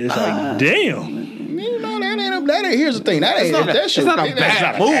 It's like, damn. Here's the thing. That's not a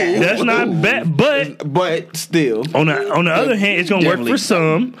bad move. That's not bad, but still, on the other hand, it's gonna work for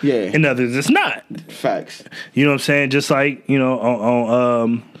some, and others it's not. Facts. You know what I'm saying? Just like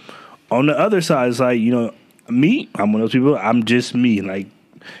on the other side, it's like me. I'm one of those people. I'm just me, like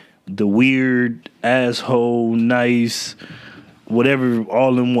the weird asshole, nice, whatever,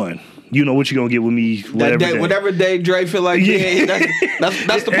 all in one. You know what you gonna get with me, whatever day Dre feel like,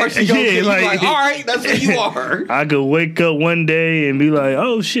 that's the person you gonna get. Like, all right, that's who you are. I could wake up one day and be like,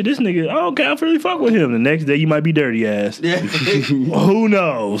 oh shit, this nigga, okay, I really fuck with him. The next day you might be dirty ass. Yeah. Who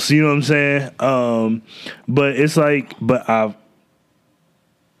knows? You know what I'm saying? But it's like, I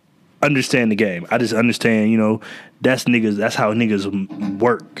understand the game. I just understand, that's niggas. That's how niggas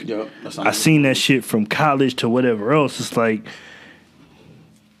work. Yep, I seen that shit from college to whatever else. It's like,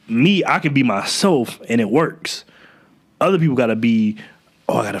 me, I can be myself and it works. Other people gotta be,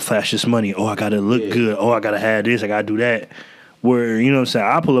 I gotta flash this money. I gotta look good. I gotta have this. I gotta do that. Where, what I'm saying,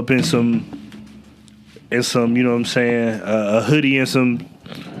 I pull up in some, what I'm saying, a hoodie and some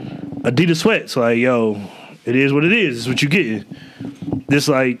Adidas sweats. Like, yo, it is what it is. It's what you getting. This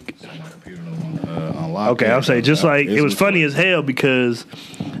like, okay, I'm saying just like it was funny as hell because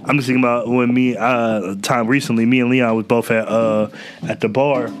I'm just thinking about when me and Leon was both at the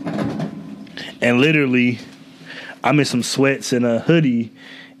bar, and literally I'm in some sweats and a hoodie,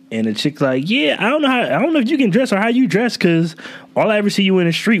 and the chick's like, yeah, I don't know if you can dress or how you dress, because all I ever see you in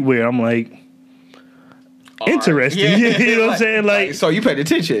is streetwear. I'm like, interesting. Right. You know what I'm saying? Like, so you paid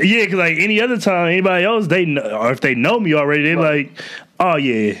attention. Yeah, because like any other time, anybody else, they know, or if they know me already, they're like, oh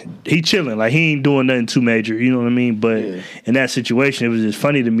yeah, he chilling. Like he ain't doing nothing too major. You know what I mean? But in that situation, it was just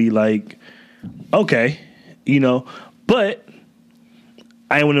funny to me. Like, okay, but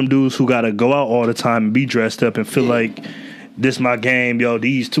I ain't one of them dudes who gotta go out all the time and be dressed up and feel like this my game. Yo,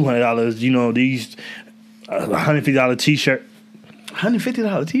 these $200, these $150 t-shirt.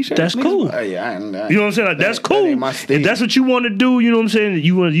 $150 t-shirt. That's cool. You know what I'm saying? Like, that's cool. If that's what you want to do, you know what I'm saying?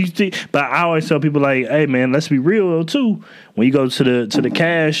 You think. But I always tell people like, hey man, let's be real too. When you go to the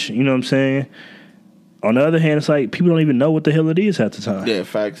cash, you know what I'm saying? On the other hand, it's like people don't even know what the hell it is half the time. Yeah,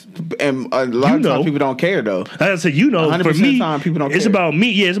 facts. And a lot of times people don't care though. Like I said, 100% for me, time, people don't care. It's about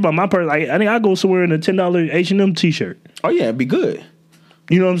me. Yeah, it's about my person. Like, I think I go somewhere in a $10 H&M t-shirt. Oh yeah, it'd be good.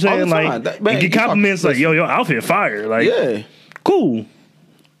 You know what I'm saying? Like, man, get compliments like, yo, your outfit fire. Like, yeah. Cool.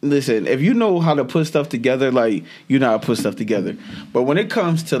 Listen, if you know how to put stuff together, like, you know how to put stuff together. But when it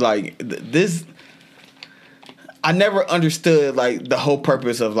comes to, like, this, I never understood, like, the whole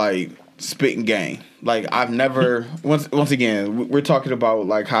purpose of, like, spitting game. Like, I've never, once again, we're talking about,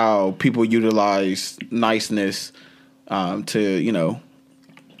 like, how people utilize niceness to,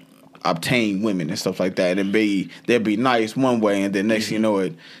 obtain women and stuff like that. And they'll be nice one way, and then next thing you know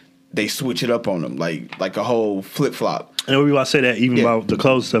it, they switch it up on them, like a whole flip-flop. And the reason why I say that, even about the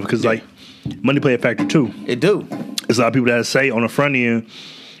clothes stuff, because like money play a factor too. It do. There's a lot of people that say on the front end,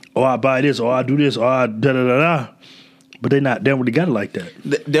 I buy this, I do this, I da-da-da-da. But they don't really got it like that.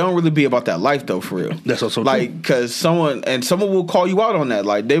 They don't really be about that life though, for real. That's also like, true. Because someone will call you out on that.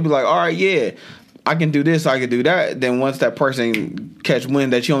 Like, they be like, all right, yeah, I can do this, I can do that. Then once that person catch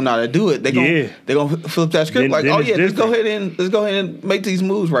wind that you don't know how to do it, they gonna flip that script. Then let's go ahead and make these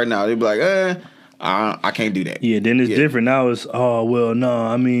moves right now. They be like, I can't do that. Yeah, then it's different. Now it's,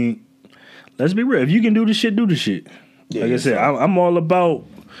 let's let's be real. If you can do the shit, do the shit. Yeah, like I said, I'm all about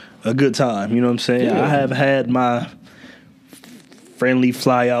a good time. You know what I'm saying? Yeah. I have had my friendly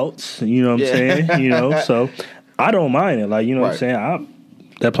flyouts. You know what I'm saying? You know, so I don't mind it. Like, you know what I'm saying?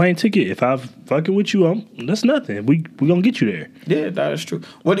 That plane ticket, if I'm fucking with you, that's nothing. We gonna get you there. Yeah, that is true.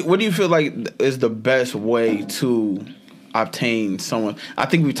 What do you feel like is the best way to obtain someone? I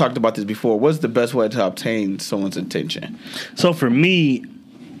think we talked about this before. What's the best way to obtain someone's attention? So for me,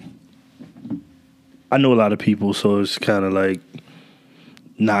 I know a lot of people, so it's kind of like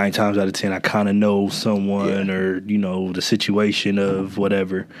 9 times out of 10, I kind of know someone or, you know, the situation of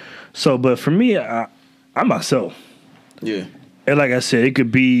whatever. So, but for me, I'm myself. Yeah. And like I said, it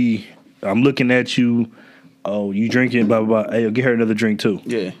could be, I'm looking at you, oh, you drinking, blah, blah, blah. Hey, get her another drink too.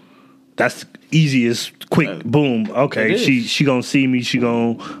 Yeah. That's easiest, quick, boom. Okay, she gonna see me, she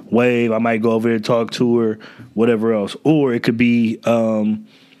gonna wave. I might go over there and talk to her, whatever else. Or it could be,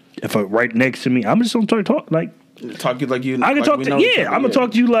 if I'm right next to me, I'm just gonna talk like. Talk to you like you. I can like talk we to know yeah. each other, I'm gonna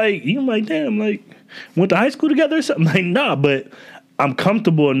talk to you like you. Like damn, like went to high school together or something. Like nah, but I'm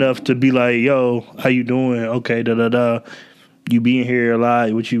comfortable enough to be like, yo, how you doing? Okay, da da da. You being here a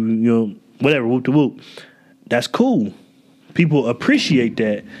lot? What you know? Whatever. Whoop de whoop. That's cool. People appreciate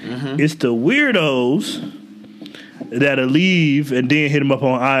that. Mm-hmm. It's the weirdos that'll leave and then hit them up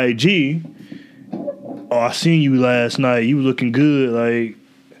on IG. Oh, I seen you last night. You looking good. Like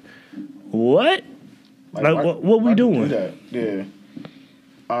what? Like what we doing? Do yeah.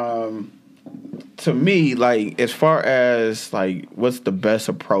 To me, like as far as like what's the best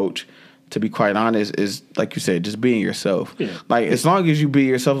approach, to be quite honest, is like you said, just being yourself. Yeah. Like as long as you be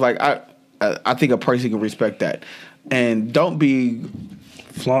yourself, like I think a person can respect that, and don't be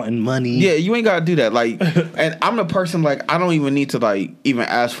flaunting money. Yeah, you ain't gotta do that. Like, and I'm the person like I don't even need to like even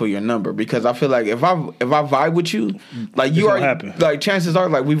ask for your number because I feel like if I vibe with you, like you already like chances are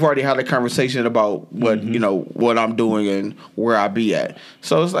like we've already had a conversation about what you know what I'm doing and where I be at.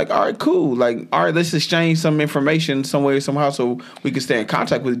 So it's like all right, cool. Like all right, let's exchange some information some way somehow so we can stay in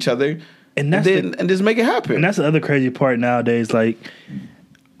contact with each other and just make it happen. And that's the other crazy part nowadays. Like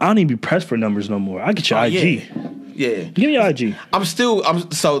I don't even be pressed for numbers no more. I get your IG. Yeah. Give me your IG. I'm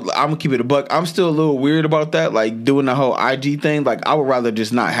gonna keep it a buck. I'm still a little weird about that, like doing the whole IG thing. Like I would rather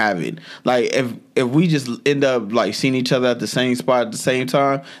just not have it. Like if we just end up like seeing each other at the same spot at the same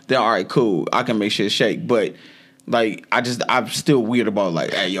time, then all right, cool. I can make shit shake. But like I'm still weird about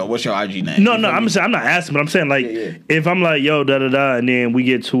like, hey yo, what's your IG name? No, I'm not asking, but I'm saying like if I'm like, yo, da da da, and then we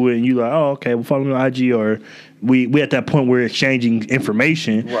get to it and you like, oh, okay, we'll follow me on IG, or we at that point we're exchanging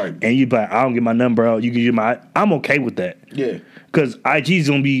information, right? And you like, I don't get my number out, you give my, I'm okay with that, yeah, because IG's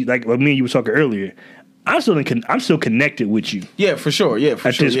gonna be like me and you were talking earlier. I'm still connected with you, yeah, for sure, yeah,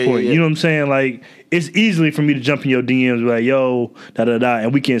 for sure. At this point, you know what I'm saying? Like it's easily for me to jump in your DMs, be like, yo, da da da,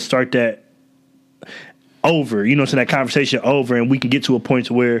 and we can start that over, you know, so that conversation over, and we can get to a point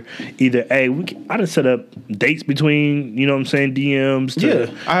to where either I done set up dates between, you know what I'm saying, DMs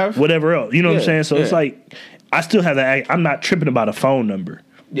to I have. Whatever else, you know what I'm saying. So it's like I still have that. I'm not tripping about a phone number.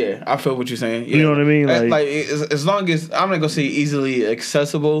 Yeah, I feel what you're saying. Yeah. You know what I mean? Like as long as I'm not gonna say easily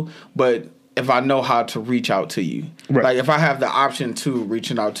accessible, but if I know how to reach out to you, right. Like if I have the option to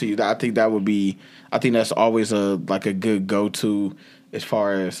reaching out to you, I think that's always a good go to as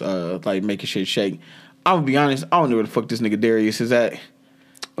far as like making shit shake. I'm gonna be honest, I don't know where the fuck this nigga Darius is at.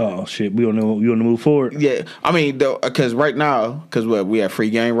 Oh shit, we don't know. You want to move forward? Yeah, I mean, because right now, because we have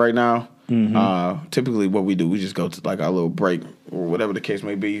free game right now. Mm-hmm. Typically, what we do, we just go to like our little break or whatever the case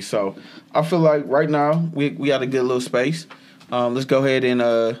may be. So I feel like right now we got a good little space. Let's go ahead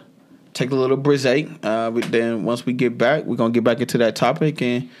and take a little break. But then once we get back, we're gonna get back into that topic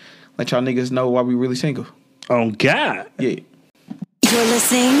and let y'all niggas know why we really single. Oh God, yeah. You're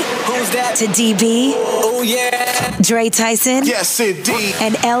listening to DB. Oh yeah. Dre Tyson. Yes, indeed.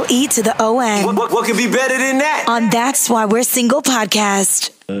 And LE to the ON. What could be better than that? On That's Why We're Single podcast.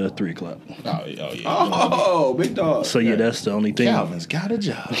 3 o'clock. Oh yeah. Oh, big dog. So yeah, that's the only thing. Calvin's got a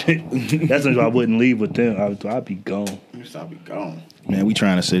job. That's why I wouldn't leave with them. I'd be gone. I'd be gone. Man, we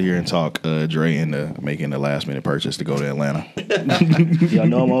trying to sit here and talk Dre into making the last minute purchase to go to Atlanta. Y'all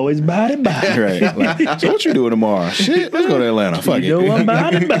know I'm always body. Right. Like, so what you doing tomorrow? Shit, let's go to Atlanta. Fuck you it. Know I'm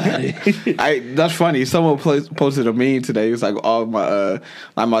body. That's funny. Someone posted a meme today. It was like all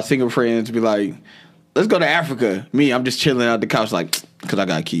my single friends be like, let's go to Africa. Me, I'm just chilling out the couch like, because I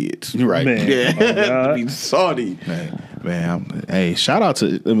got kids. Right. Man. Yeah. Be salty. Man, hey, shout out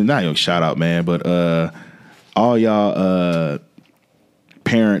to, not your shout out, man, but all y'all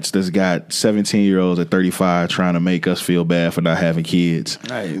parents that's got 17-year-olds at 35 trying to make us feel bad for not having kids.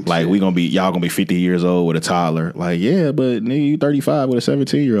 Right, like y'all gonna be 50 years old with a toddler. Like, yeah, but nigga, you 35 with a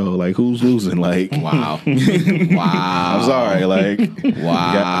 17-year-old. Like, who's losing? Like, Wow. Wow. I'm sorry. Like,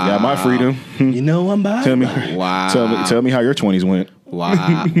 Wow. got my freedom. You know I'm by. Tell me, Wow. tell me how your 20s went.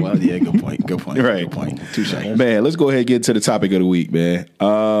 Wow. Well, yeah, good point. Right. Good point. Touche. Man, let's go ahead and get to the topic of the week, man.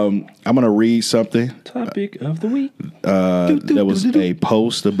 I'm gonna read something. Topic of the week. There was a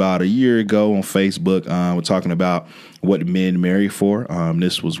post about a year ago on Facebook. We're talking about what men marry for.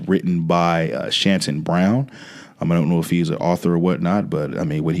 This was written by Shanton Brown. I don't know if he's an author or whatnot, but I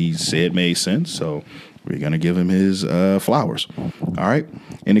mean, what he said made sense. So we're gonna give him his flowers. All right,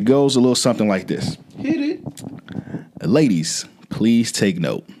 and it goes a little something like this. Hit it. Ladies, please take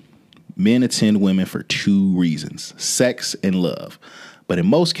note. Men attend women for two reasons: sex and love. But in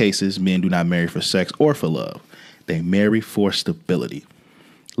most cases, men do not marry for sex or for love. They marry for stability.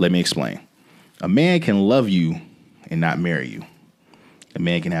 Let me explain. A man can love you and not marry you. A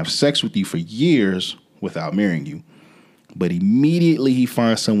man can have sex with you for years without marrying you. But immediately he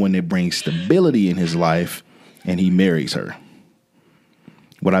finds someone that brings stability in his life and he marries her.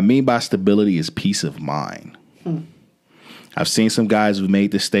 What I mean by stability is peace of mind. I've seen some guys who've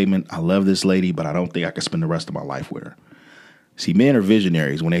made this statement: I love this lady, but I don't think I can spend the rest of my life with her. See, men are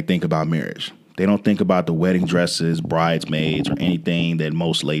visionaries when they think about marriage. They don't think about the wedding dresses, bridesmaids, or anything that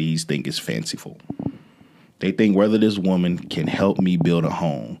most ladies think is fanciful. They think whether this woman can help me build a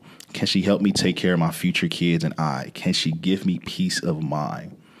home. Can she help me take care of my future kids and I? Can she give me peace of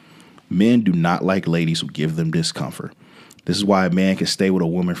mind? Men do not like ladies who give them discomfort. This is why a man can stay with a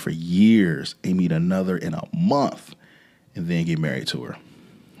woman for years and meet another in a month and then get married to her.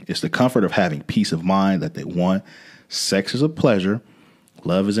 It's the comfort of having peace of mind that they want. Sex is a pleasure.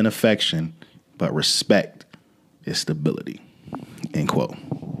 Love is an affection. But respect is stability. End quote.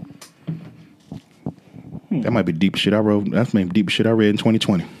 That might be deep shit I wrote. That's maybe deep shit I read in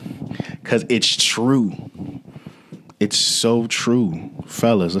 2020. Because it's true. It's so true.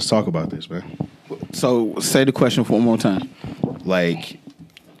 Fellas, let's talk about this, man. So say the question for one more time. Like,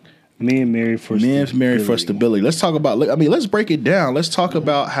 Men married for stability. Let's talk about, I mean, let's break it down. Let's talk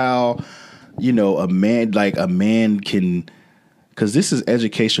about how, you know, a man can, because this is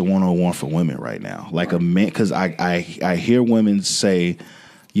education 101 for women right now. Like a man, because I hear women say,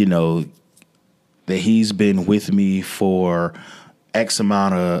 you know, that he's been with me for X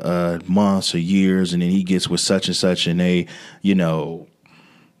amount of months or years, and then he gets with such and such, and they, you know,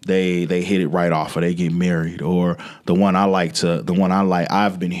 they hit it right off, or they get married. Or the one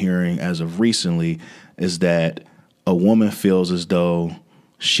I've been hearing as of recently is that a woman feels as though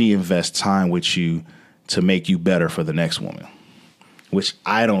she invests time with you to make you better for the next woman, which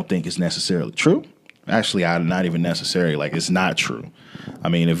I don't think is necessarily true. Actually, not even necessarily. Like, it's not true. I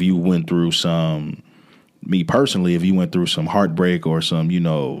mean, if you went through me personally, if you went through some heartbreak or some, you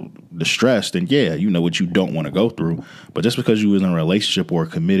know, distress, then yeah, you know what you don't want to go through. But just because you was in a relationship or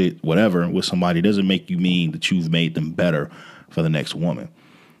committed, whatever, with somebody doesn't make you mean that you've made them better for the next woman.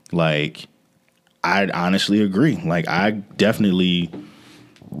 Like, I honestly agree. Like, I definitely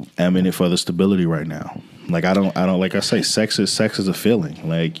am in it for the stability right now. Like, I don't like I say, sex is a feeling.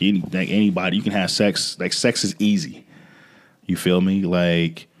 Like anybody, you can have sex. Like, sex is easy. You feel me?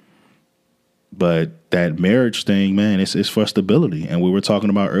 Like, but that marriage thing, man, it's for stability. And we were talking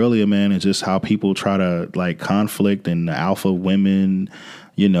about earlier, man, is just how people try to, like, conflict, and the alpha women,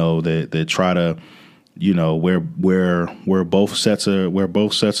 you know, that try to, you know, wear both sets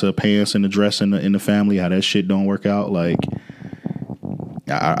of pants and the dress in the family, how that shit don't work out. Like,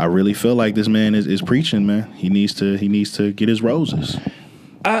 I really feel like this man is preaching, man. He needs to get his roses.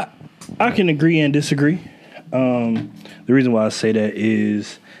 I can agree and disagree. The reason why I say that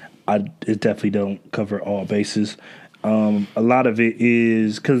is it definitely don't cover all bases. A lot of it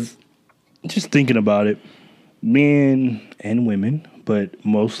is because, just thinking about it, men and women, but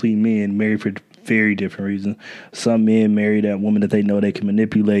mostly men, marry for very different reasons. Some men marry that woman that they know they can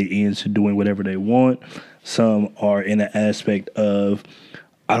manipulate into doing whatever they want. Some are in the aspect of,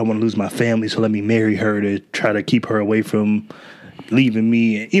 I don't want to lose my family, so let me marry her to try to keep her away from leaving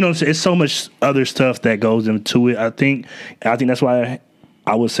me. You know, it's so much other stuff that goes into it. I think that's why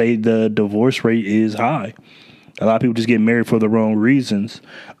I would say the divorce rate is high. A lot of people just get married for the wrong reasons.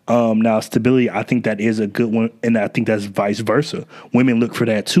 Now, stability, I think that is a good one, and I think that's vice versa. Women look for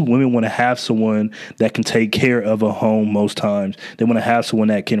that too. Women want to have someone that can take care of a home most times. They want to have someone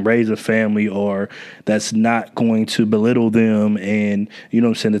that can raise a family or that's not going to belittle them and, you know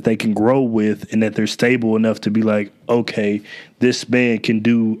what I'm saying, that they can grow with and that they're stable enough to be like, okay, this man can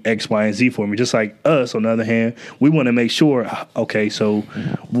do X, Y, and Z for me. Just like us, on the other hand, we want to make sure, okay, so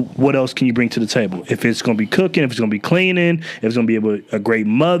what else can you bring to the table? If it's going to be cooking, if it's going to be cleaning, if it's going to be a great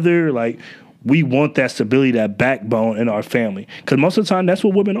mother, like we want that stability, that backbone in our family. Because most of the time, that's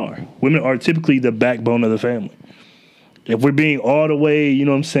what women are. Women are typically the backbone of the family. If we're being all the way, you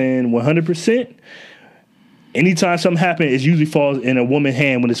know what I'm saying, 100%, anytime something happens, it usually falls in a woman's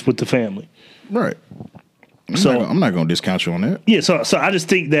hand when it's with the family. Right. So I'm not going to discount you on that. Yeah, so I just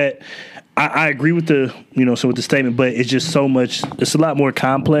think that I agree with the with the statement, but it's just so much. It's a lot more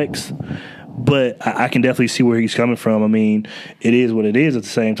complex. But I can definitely see where he's coming from. I mean, it is what it is. At the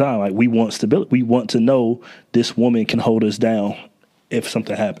same time, like we want stability. We want to know this woman can hold us down if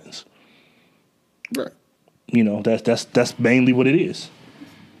something happens. Right. You know, that's mainly what it is.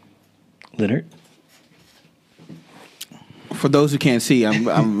 Leonard. For those who can't see,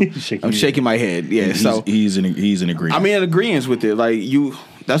 I'm shaking my head. Yeah, he's in agreement. I'm in agreement with it. Like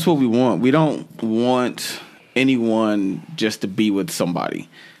that's what we want. We don't want anyone just to be with somebody.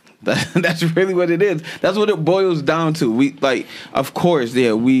 That's really what it is. That's what it boils down to. We of course,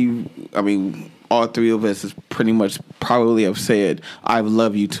 yeah. All three of us is pretty much probably have said "I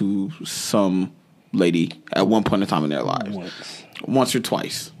love you" to some lady at one point in time in their lives, once or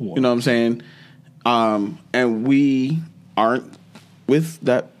twice. You know what I'm saying? And we aren't with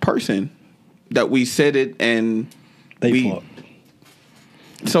that person that we said it, and they fought.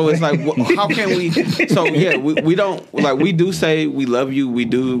 So it's like, how can we? So yeah, we don't like. We do say we love you.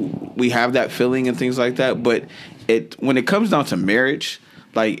 We have that feeling and things like that. But when it comes down to marriage,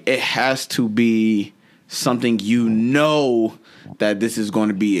 like it has to be something that this is going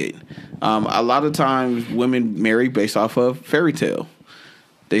to be it. A lot of times, women marry based off of fairy tale.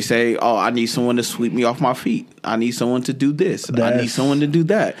 They say, "Oh, I need someone to sweep me off my feet. I need someone to do this. I need someone to do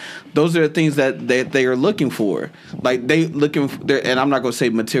that." Those are the things that they are looking for. Like and I'm not gonna say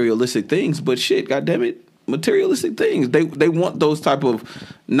materialistic things, but shit, goddammit, materialistic things. They want those type of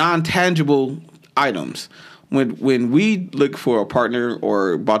non-tangible items. When we look for a partner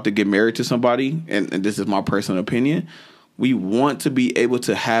or about to get married to somebody, and this is my personal opinion, we want to be able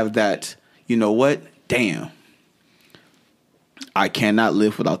to have that. You know what? Damn. I cannot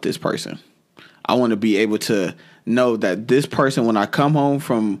live without this person. I want to be able to know that this person, when I come home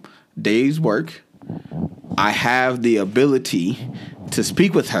from day's work, I have the ability to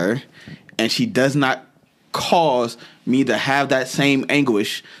speak with her, and she does not cause me to have that same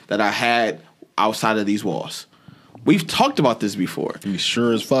anguish that I had outside of these walls. We've talked about this before. We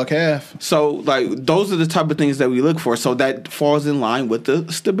sure as fuck have. So, those are the type of things that we look for. So that falls in line with the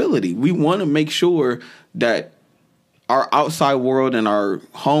stability. We want to make sure that our outside world and our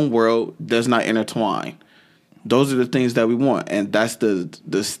home world does not intertwine. Those are the things that we want, and that's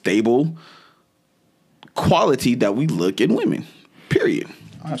the stable quality that we look in women. Period.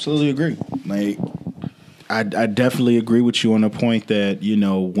 I absolutely agree. Like, I definitely agree with you on the point that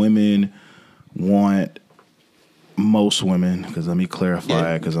women want, most women, because let me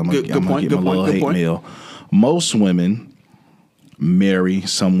clarify, because I'm gonna get my little hate mail. Most women marry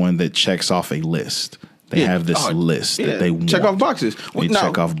someone that checks off a list. They have this list that they want. Check off boxes. They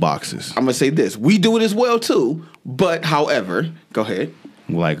check off boxes. I'm going to say this. We do it as well, too. But, however, go ahead.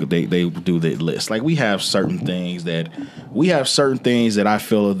 Like, they do the list. Like, we have certain things that I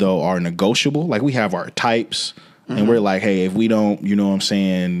feel, though, are negotiable. Like, we have our types. Mm-hmm. And we're like, hey, if we don't, you know what I'm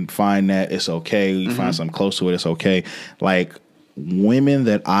saying, find that, it's okay. We find something close to it, it's okay. Like, women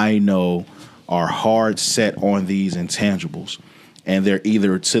that I know are hard set on these intangibles. And they're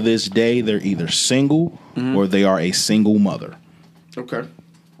either, to this day, they're either single or they are a single mother. Okay.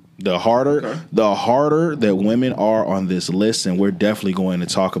 The harder that women are on this list, and we're definitely going to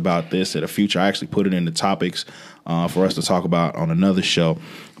talk about this at a future. I actually put it in the topics for us to talk about on another show.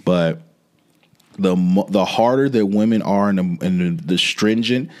 But the harder that women are and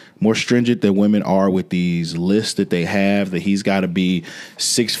the more stringent that women are with these lists that they have, that he's got to be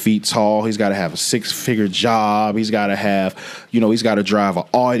 6 feet tall, he's got to have a 6-figure job, he's got to have, he's got to drive an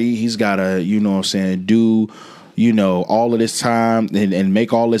Audi, he's got to, do, all of this time and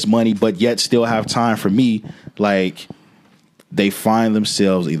make all this money, but yet still have time for me. Like, they find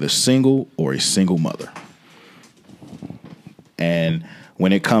themselves either single or a single mother. And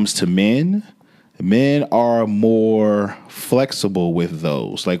when it comes to men, Men are more flexible with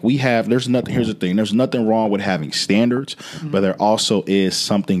those. Like there's nothing. Here's the thing. There's nothing wrong with having standards, but there also is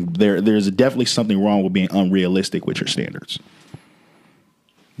something. There's definitely something wrong with being unrealistic with your standards.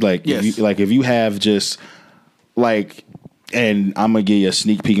 Like, yes. if you have just like, and I'm gonna give you a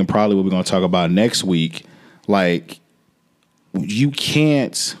sneak peek and probably what we're gonna talk about next week. Like, you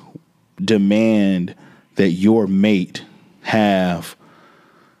can't demand that your mate have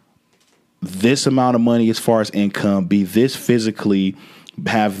this amount of money as far as income, be this physically,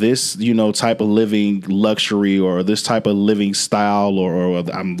 have this, type of living luxury or this type of living style, or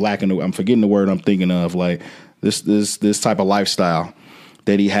I'm forgetting the word I'm thinking of, like this type of lifestyle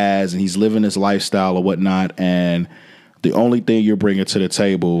that he has, and he's living this lifestyle or whatnot, and the only thing you're bringing to the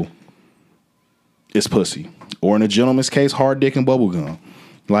table is pussy, or in a gentleman's case, hard dick and bubblegum.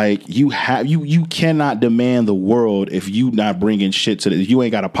 Like, you cannot demand the world if you not bringing shit to you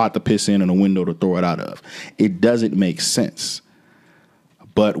ain't got a pot to piss in and a window to throw it out of. It doesn't make sense.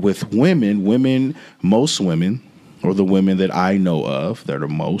 But with women, most women, or the women that I know of that are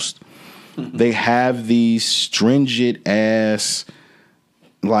most, they have these stringent ass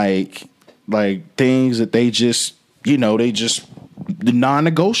like things that they just, the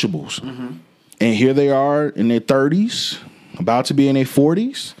non-negotiables. And here they are in their 30s, about to be in their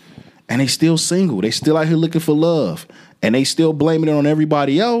 40s, and they still single. They still out here looking for love. And they still blaming it on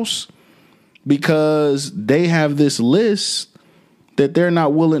everybody else because they have this list that they're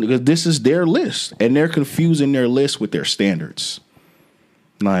not willing, because this is their list, and they're confusing their list with their standards.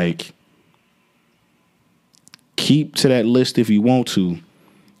 Like, keep to that list if you want to.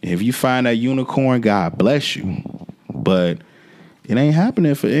 If you find that unicorn, God bless you. But it ain't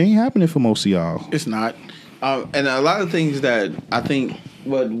happening for most of y'all. It's not. And a lot of things that I think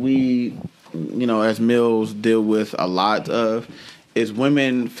what we, as males deal with a lot of is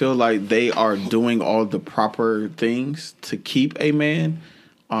women feel like they are doing all the proper things to keep a man,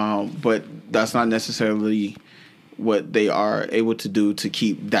 but that's not necessarily what they are able to do to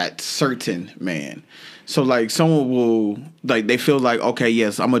keep that certain man. So, like, someone will, like, they feel like, okay,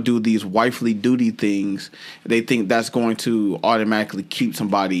 yes, I'm going to do these wifely duty things. They think that's going to automatically keep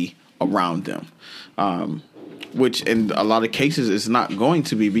somebody around them. Which in a lot of cases is not going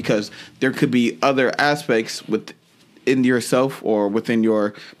to be, because there could be other aspects within yourself or within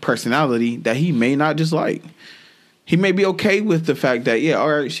your personality that he may not just like. He may be okay with the fact that, yeah, all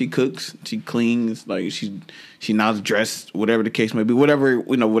right, she cooks, she cleans, like she knows dressed, whatever the case may be,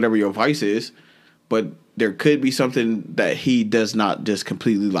 whatever your vice is. But there could be something that he does not just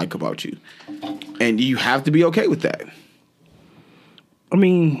completely like about you. And you have to be okay with that. I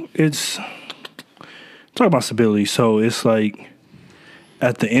mean, it's talk about stability. So it's like,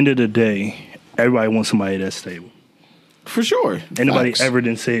 at the end of the day, everybody wants somebody that's stable. For sure. Anybody ever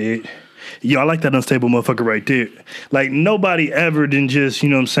didn't say it. Yo, I like that unstable motherfucker right there. Like, nobody ever didn't just, you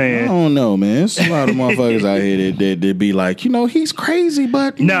know what I'm saying? I don't know, man. There's a lot of motherfuckers out here that be like, he's crazy,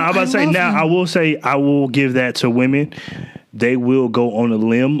 but... Now, I'm about to say, I will give that to women. They will go on a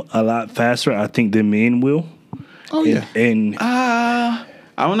limb a lot faster, I think, than men will. Oh, yeah. And I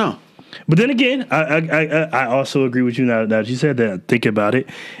don't know. But then again, I also agree with you now that you said that. Think about it.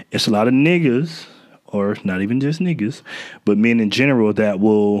 It's a lot of niggas, or not even just niggas, but men in general that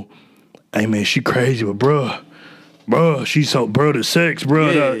will... Hey, man, she crazy, but bruh, she's so, the sex,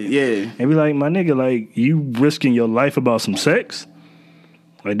 bruh. Yeah. And be like, my nigga, like, you risking your life about some sex?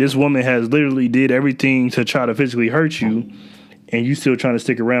 Like, this woman has literally did everything to try to physically hurt you, and you still trying to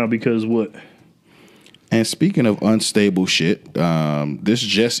stick around because what? And speaking of unstable shit, this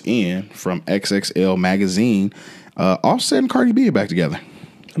just in from XXL Magazine, Offset and Cardi B are back together.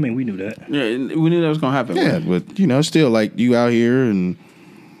 I mean, we knew that. Yeah, we knew that was going to happen. Yeah, but, still, like, you out here and...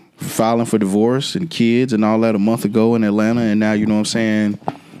 filing for divorce and kids and all that a month ago in Atlanta, and now, you know what I'm saying,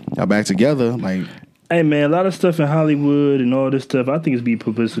 y'all back together. Like, hey, man, a lot of stuff in Hollywood and all this stuff, I think it's be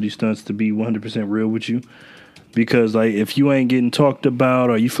publicity stunts, to be 100% real with you. Because, like, if you ain't getting talked about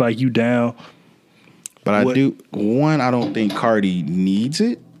or you feel like you down. But I don't think Cardi needs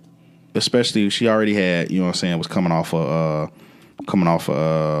it, especially if she already had, you know what I'm saying, was coming off WAP.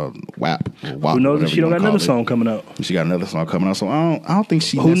 Who knows if she don't got another song coming out? She got another song coming out, so I don't think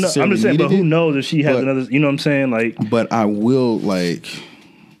she I'm necessarily just saying, but who it, knows if she has another? You know what I'm saying? Like, but I will like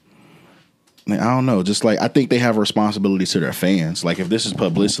I don't know. Just like I think they have a responsibility to their fans. Like if this is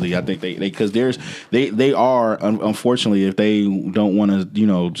publicity, I think they because they are unfortunately, if they don't want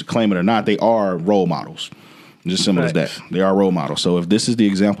to claim it or not, they are role models. Just simple as that. They are role models. So if this is the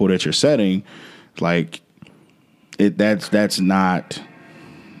example that you're setting, like. That's not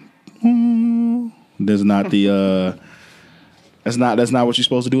the That's not what you're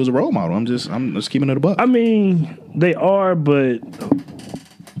supposed to do as a role model. I'm just keeping it a buck. I mean, they are, but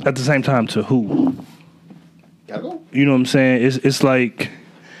at the same time, to who? Gotta go. You know what I'm saying? It's like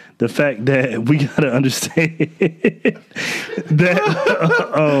the fact that we gotta understand that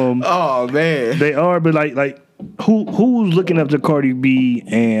Oh man. they are, but like who's looking up to Cardi B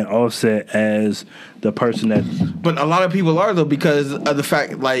and Offset as the person that? But a lot of people are though, because of the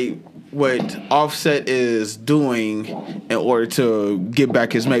fact like what Offset is doing in order to get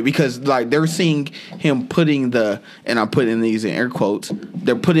back his mate, because like they're seeing him putting and I'm putting these in air quotes,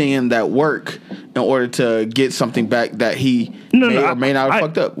 they're putting in that work in order to get something back that he may or may not have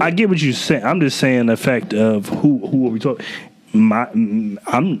fucked up with. I get what you're saying. I'm just saying the fact of who are we talking? What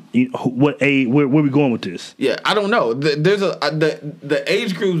age? Where we going with this? Yeah, I don't know. There's the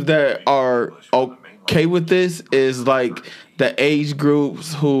age groups that are okay with this is like the age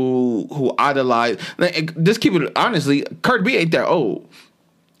groups who idolize. Like, just keep it honestly. Cardi B ain't that old.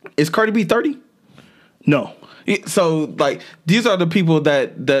 Is Cardi B 30? No. So like these are the people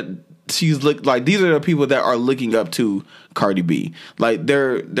that she's like. These are the people that are looking up to Cardi B. Like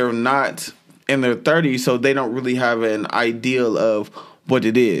they're not in their 30s, so they don't really have an ideal of what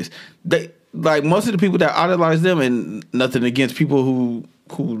it is. They like most of the people that idolize them, and nothing against people who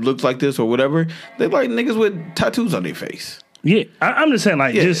look like this or whatever. They like niggas with tattoos on their face. Yeah, I'm just saying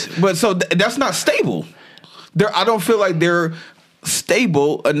like this. But so that's not stable. I don't feel like they're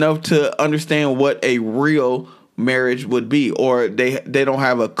stable enough to understand what a real marriage would be, or they don't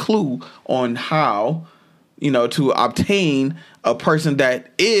have a clue on how to obtain a person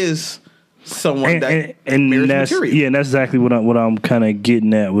that is someone and that's material. Yeah, and that's exactly what I'm kind of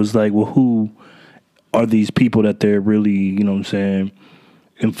getting at was like, well, who are these people that they're really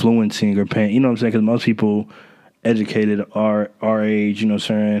influencing or paying? Because most people educated our age,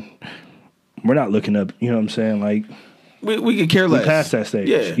 we're not looking up. Like we could care less. We past that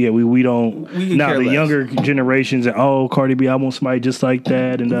stage. Yeah, we don't. We now care the less. Younger generations and Cardi B, I want somebody just like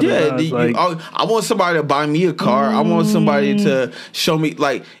that. And I want somebody to buy me a car. I want somebody to show me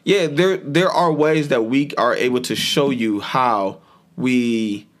there are ways that we are able to show you how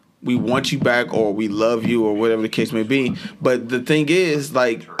we want you back or we love you or whatever the case may be. But the thing is,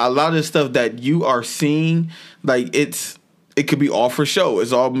 like, a lot of the stuff that you are seeing, like it could be all for show.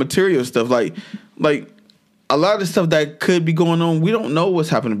 It's all material stuff. Like a lot of the stuff that could be going on, we don't know what's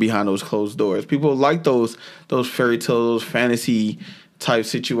happening behind those closed doors. People like those fairy tales, fantasy type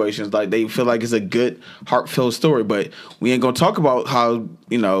situations. Like they feel like it's a good, heartfelt story. But we ain't gonna talk about how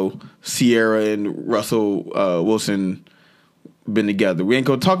Sierra and Russell Wilson been together. We ain't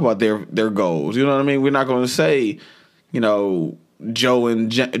gonna talk about their goals. You know what I mean? We're not gonna say, Joe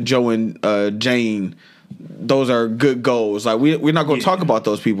and Jane, those are good goals. Like we're not gonna talk about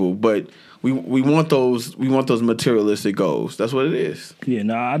those people, but we want those materialistic goals. That's what it is. Yeah,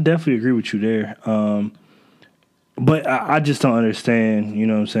 no, I definitely agree with you there. But I just don't understand,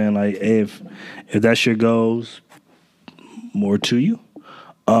 what I'm saying? Like if that's your goals, more to you.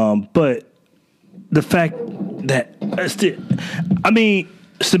 But the fact that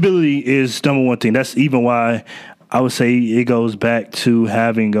stability is number one thing. That's even why I would say it goes back to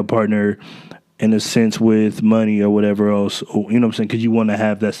having a partner in a sense with money or whatever else. You know what I'm saying? Because you want to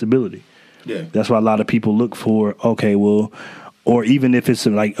have that stability. Yeah, that's why a lot of people look for. Okay, well, or even if it's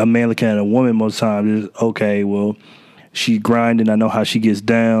like a man looking at a woman, most times is okay. Well, she grinding. I know how she gets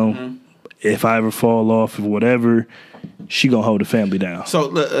down. Mm-hmm. If I ever fall off or whatever, she gonna hold the family down. So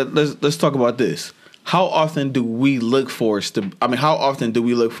let's talk about this. How often do we look for? How often do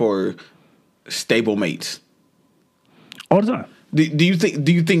we look for stable mates? All the time. Do you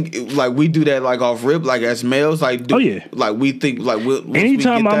think like we do that like off rip, like as males, like like we think like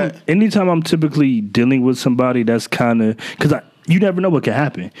anytime I'm typically dealing with somebody that's kind of because you never know what can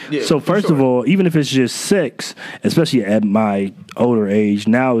happen. Yeah, so first of all, even if it's just sex, especially at my older age,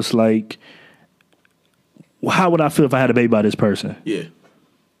 now it's like, how would I feel if I had a baby by this person? Yeah,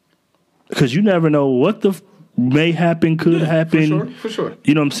 because you never know what may happen, could happen. For sure.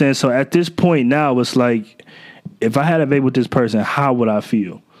 You know what I'm saying? So at this point now, it's like, if I had a baby with this person, how would I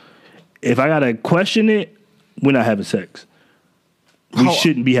feel? If I gotta question it, we're not having sex. We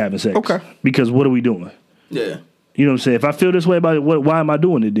shouldn't be having sex. Okay. Because what are we doing? Yeah. You know what I'm saying? If I feel this way about it, why am I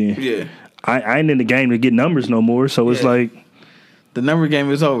doing it then? Yeah. I ain't in the game to get numbers no more, so it's like the number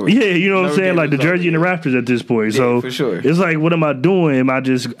game is over. Yeah, you know what I'm saying? Like the Jersey and the Raptors at this point. So for sure. It's like, what am I doing? Am I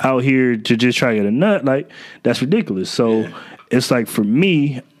just out here to just try to get a nut? Like, that's ridiculous. So it's like, for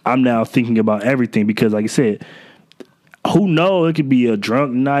me, I'm now thinking about everything because, like I said, who knows? It could be a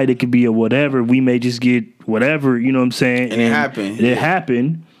drunk night. It could be a whatever. We may just get whatever, you know what I'm saying? And it happened. It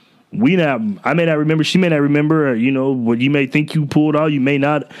happened. I may not remember. She may not remember. Or, you know, what you may think you pulled out. You may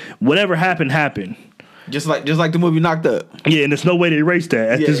not. Whatever happened. Just like the movie Knocked Up. Yeah, and there's no way to erase that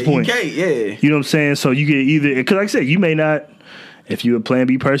at this point. You can't, yeah. You know what I'm saying? So you get either, because like I said, you may not, if you're a Plan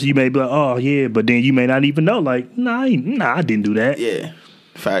B person, you may be like, oh yeah, but then you may not even know, like, nah, I didn't do that. Yeah.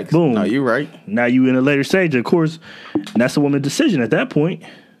 Facts. Boom. No, you're right. Now you in a later stage, of course, and that's a woman's decision at that point.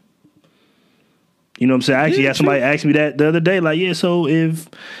 You know what I'm saying? I actually had somebody ask me that the other day, like, yeah, so if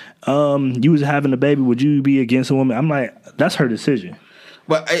you was having a baby, would you be against a woman? I'm like, that's her decision.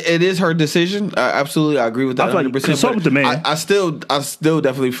 But it is her decision. Absolutely, I agree with that. I feel like 100%. consult with the man. I still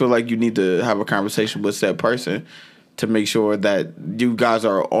definitely feel like you need to have a conversation with that person to make sure that you guys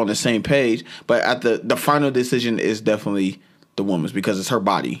are on the same page. But at the final decision is definitely the woman's, because it's her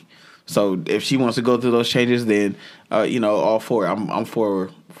body. So if she wants to go through those changes, then all for it. I'm for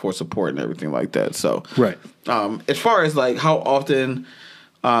support and everything like that. So right. As far as like how often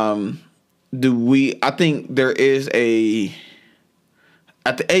do we? I think there is a.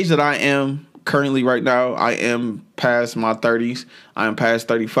 At the age that I am currently right now, I am past my 30s. I am past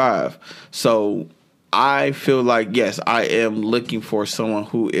 35. So I feel like, yes, I am looking for someone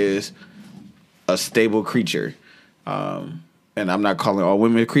who is a stable creature. And I'm not calling all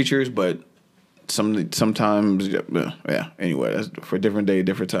women creatures, but sometimes, yeah. Anyway, that's for a different day,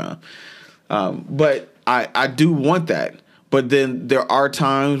 different time. But I do want that. But then there are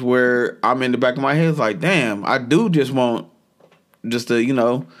times where I'm in the back of my head like, damn, I do just want just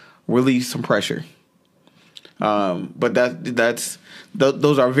to, release some pressure. But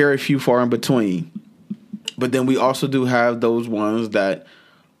those are very few, far in between. But then we also do have those ones that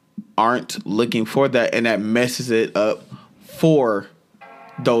aren't looking for that, and that messes it up for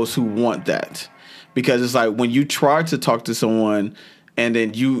those who want that. Because it's like when you try to talk to someone and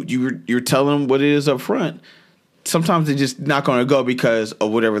then you're telling them what it is up front, sometimes they're just not going to go because of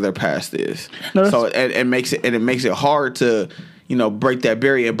whatever their past is. No, so it makes it hard to break that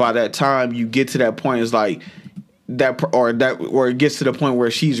barrier. And by that time you get to that point, it's like or it gets to the point where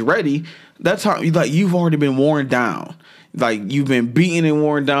she's ready. That's how you've already been worn down. Like you've been beaten and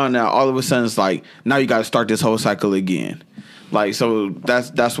worn down. Now all of a sudden it's like now you got to start this whole cycle again. Like so that's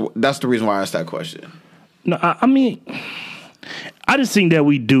the reason why I asked that question. No, I mean, I just think that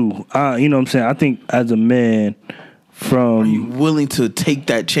we do. You know what I'm saying? I think as a man, are you willing to take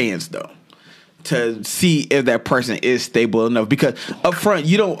that chance though? To see if that person is stable enough, because up front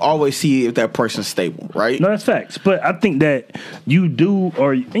you don't always see if that person's stable, right? No, that's facts. But I think that you do,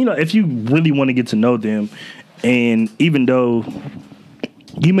 or if you really want to get to know them, and even though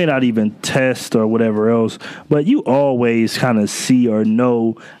you may not even test or whatever else, but you always kind of see or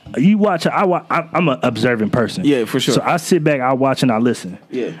know. You watch. I'm an observant person. Yeah, for sure. So I sit back, I watch, and I listen.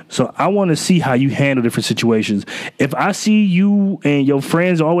 Yeah. So I want to see how you handle different situations. If I see you and your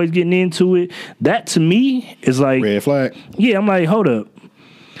friends always getting into it, that to me is like red flag. Yeah, I'm like, hold up.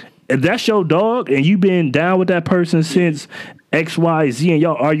 If that's your dog and you been down with that person since X, Y, Z, and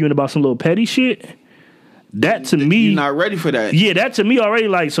y'all arguing about some little petty shit, that to me, you're not ready for that. Yeah, that to me already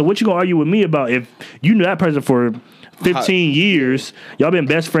like. So what you gonna argue with me about if you knew that person for 15 years, y'all been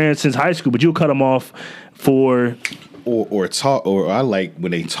best friends since high school, but you'll cut them off for or talk, or I like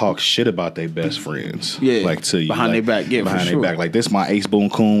when they talk shit about their best friends. Yeah, like to you behind their back. Yeah, behind their back. Like this, my ace boon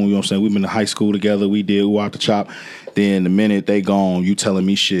coon. You know what I'm saying? We've been to high school together. We did out the chop. Then the minute they gone, you telling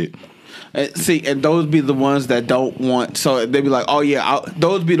me shit. See, and those be the ones that don't want. So they be like, "Oh yeah,"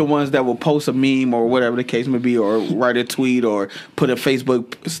 those be the ones that will post a meme or whatever the case may be, or write a tweet or put a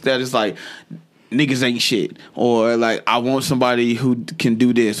Facebook status like, "Niggas ain't shit," or like, "I want somebody who can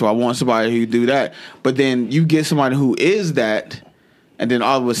do this," or "I want somebody who do that." But then you get somebody who is that, and then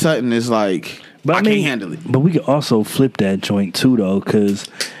all of a sudden it's like, but I can't handle it. But we could also flip that joint too, though, because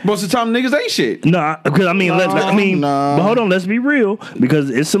most of the time niggas ain't shit. No, because but hold on, let's be real, because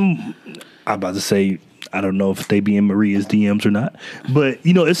it's some. I'm about to say, I don't know if they be in Maria's DMs or not, but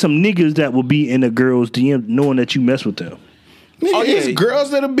it's some niggas that will be in a girl's DM knowing that you mess with them. Nigga, it's girls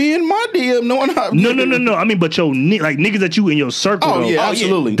that'll be in my DM knowing how. No. I mean, but like niggas that you in your circle. Oh yeah,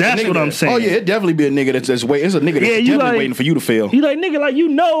 absolutely. That's what I'm saying. Oh yeah, it definitely be a nigga that's waiting. It's a nigga that's definitely waiting for you to fail. You like nigga, like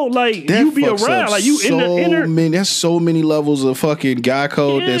like that you be around, like you in the inner. There's so many levels of fucking guy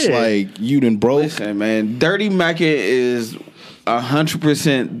code that's like you done broke. Listen, man, Dirty Mackin is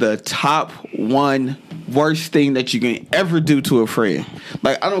 100% the top one worst thing that you can ever do to a friend.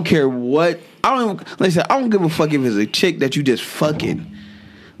 Like I don't care what. I don't give a fuck if it's a chick that you just fucking.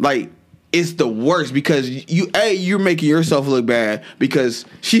 Like, it's the worst because you're making yourself look bad because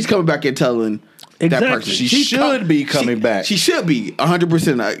she's coming back and telling that person. She should be coming back. She should be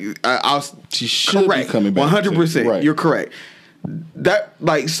 100%. She should be coming back. 100%. Right. You're correct. that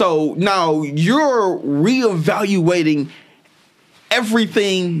like so now you're reevaluating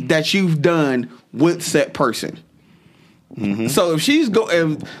everything that you've done with said person. Mm-hmm. So if she's but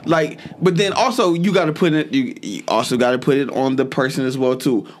then also you got to put it. You also got to put it on the person as well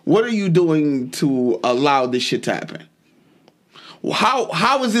too. What are you doing to allow this shit to happen?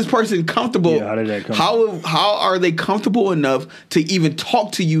 How is this person comfortable? Yeah, how did that come? How are they comfortable enough to even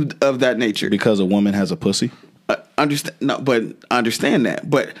talk to you of that nature? Because a woman has a pussy. Understand? No, but I understand that.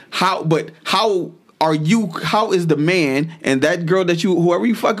 But how? Are you? How is the man and that girl that whoever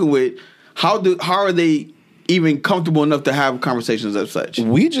you fucking with? How are they even comfortable enough to have conversations of such?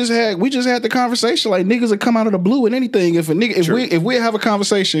 We just had the conversation like niggas would come out of the blue and anything. If a nigga if we have a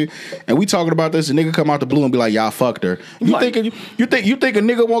conversation and we talking about this, a nigga come out the blue and be like, y'all fucked her. You think a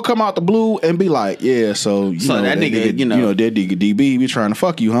nigga won't come out the blue and be like, yeah, so you know that nigga that nigga DB be trying to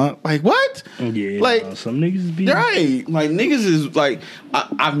fuck you, huh? Like what? Yeah, like some niggas be right. Like niggas is like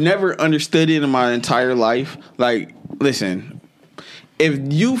I've never understood it in my entire life. Like, listen, if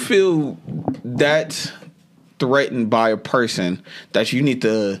you feel that threatened by a person that you need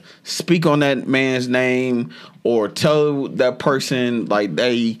to speak on that man's name or tell that person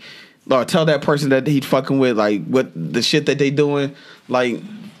or tell that person that he's fucking with like what the shit that they doing, like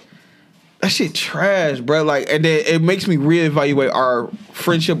that shit trash, bro. Like, and then it makes me reevaluate our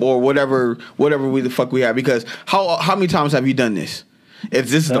friendship or whatever we the fuck we have, because how many times have you done this? If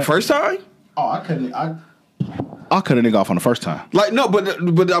this is the first time? Oh, I'll cut a nigga off on the first time. Like, no,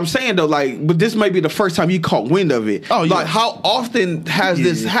 but I'm saying though, like, but this may be the first time you caught wind of it. Oh, yeah. Like, how often has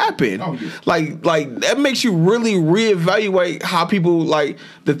this happened? Oh, yeah. Like that makes you really reevaluate how people, like,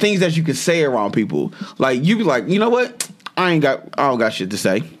 the things that you can say around people. Like, you be like, you know what? I don't got shit to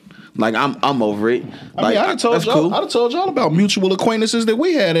say. Like, I'm over it. Like, I told y'all about mutual acquaintances that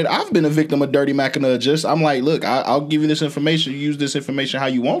we had, and I've been a victim of dirty Mac and just. I'm like, look, I'll give you this information. You use this information how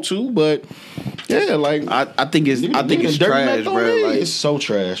you want to, but yeah, like I think it's trash, bro. Like, it's so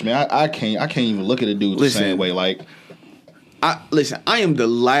trash, man. I can't even look at a dude the same way. Like, I am the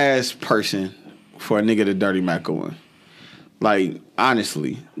last person for a nigga to dirty Mac on. Like,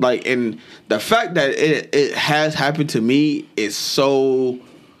 honestly, like, and the fact that it has happened to me is so.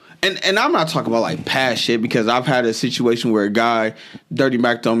 And I'm not talking about like past shit, because I've had a situation where a guy dirty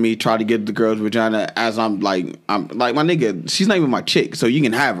Mac'd on me, tried to get the girl's vagina as I'm like my nigga, she's not even my chick, so you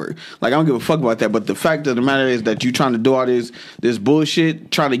can have her. Like, I don't give a fuck about that. But the fact of the matter is that you trying to do all this bullshit,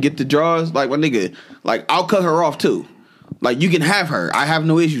 trying to get the draws, like, my nigga, like, I'll cut her off too. Like, you can have her. I have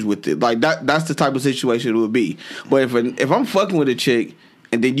no issues with it. Like, that's the type of situation it would be. But if I'm fucking with a chick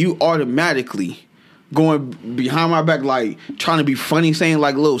and then you automatically going behind my back, like, trying to be funny, saying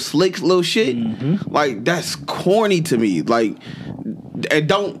like little shit, like, that's corny to me. Like, and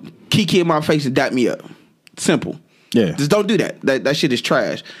don't kiki in my face and dap me up. Simple. Yeah. Just don't do that. That shit is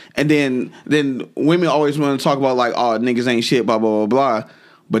trash. And then women always want to talk about like, oh, niggas ain't shit, blah blah blah blah.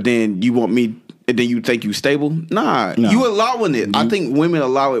 But then you want me, and then you think you stable? Nah, no. You allowing it. I think women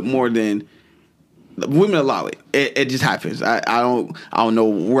allow it more than. Women allow it. It just happens. I don't know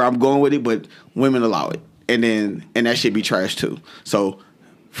where I'm going with it, but women allow it, and that shit be trash too. So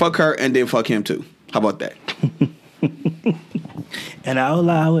fuck her and then fuck him too. How about that? And I'll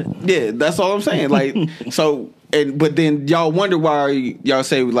allow it. Yeah, that's all I'm saying. Like, so, but then y'all wonder why y'all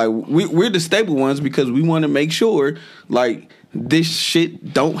say like we're the stable ones, because we want to make sure like this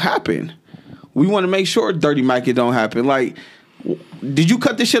shit don't happen. We want to make sure dirty Mac it don't happen. Like, did you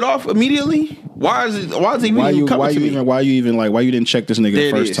cut this shit off immediately? Why is it even coming to me? Why you didn't check this nigga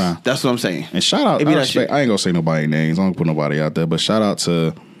the first time? That's what I'm saying. And shout out, I ain't gonna say nobody names. I don't put nobody out there, but shout out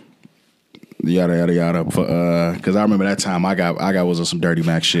to yada yada yada, because I remember that time I got was some dirty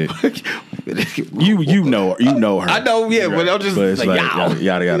Mac shit. you know her. I know, yeah, but I'm just like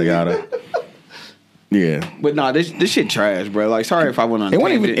yada yada yada. Yeah, but nah, this shit trash, bro. Like, sorry if I went on. It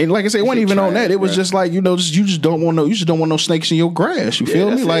wasn't even, and like I said, it wasn't even trash, on that. It was just like, you just don't want no snakes in your grass. You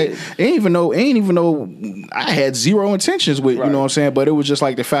feel me? Like, ain't even know I had zero intentions with, you know what I'm saying. But it was just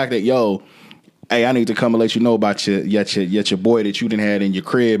like the fact that, yo, hey, I need to come and let you know about your boy that you done had in your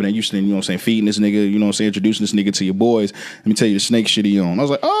crib, and then you know what I'm saying, feeding this nigga, you know what I'm saying, introducing this nigga to your boys. Let me tell you the snake shit he on. I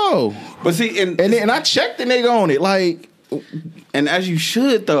was like, oh, but see, and then I checked the nigga on it, like. And as you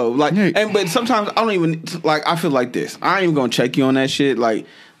should though, like, but sometimes I don't even like. I feel like this. I ain't even gonna check you on that shit. Like,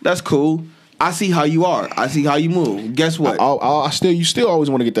 that's cool. I see how you are. I see how you move. Guess what? You still always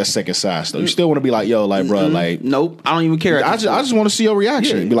want to get that second size though. You still want to be like, yo, like, bro, like, nope. I don't even care. I just want to see your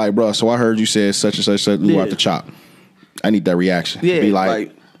reaction. Yeah. Be like, bro, so I heard you said such and such. We want to chop. I need that reaction. Yeah, be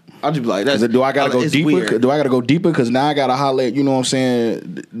like I'll just be like, do I gotta go deeper? Weird. Do I gotta go deeper? Because now I gotta holler at, you know what I'm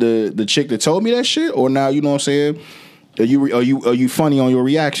saying, the chick that told me that shit, or now, you know what I'm saying, Are you funny on your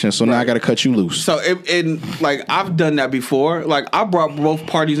reaction? So now I got to cut you loose. So like I've done that before. Like I brought both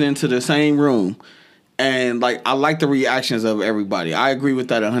parties into the same room, and like I like the reactions of everybody. I agree with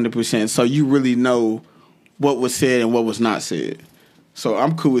that 100%. So you really know what was said and what was not said. So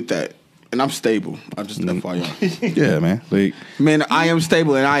I'm cool with that, and I'm stable. I just FYI. Yeah, man. Like, man, I am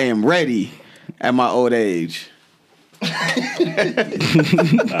stable and I am ready at my old age. All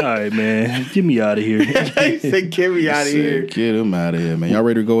right, man. Get me out of here. He said, "Get me out of here." Get him out of here, man. Y'all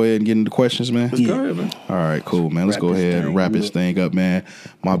ready to go ahead and get into questions, man? Let's go ahead, man. All right, cool, man. Let's go ahead and wrap this thing up, man.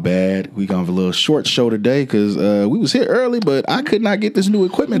 My bad. We gonna have a little short show today because we was here early, but I could not get this new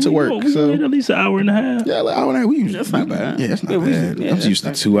equipment to work. We So at least an hour and a half. yeah, like, hour and a half. We usually, That's not bad. Yeah, that's not bad. I'm just used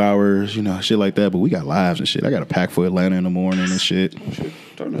to 2 hours, shit like that. But we got lives and shit. I got a pack for Atlanta in the morning and shit.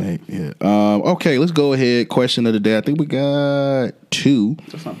 Hey, yeah. Okay, let's go ahead. Question of the day. I think we got 2.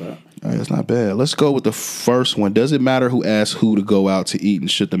 That's not bad. All right, that's not bad. Let's go with the first one. Does it matter who asks who to go out to eat,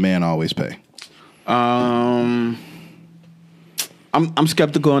 and should the man always pay? I'm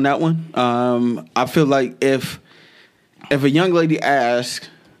skeptical on that one. I feel like if a young lady asks,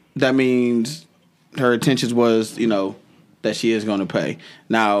 that means her intentions was, that she is going to pay.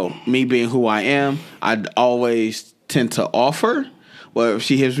 Now, me being who I am, I'd always tend to offer. Well, if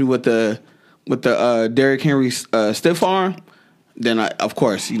she hits me with the Derrick Henry stiff arm, then of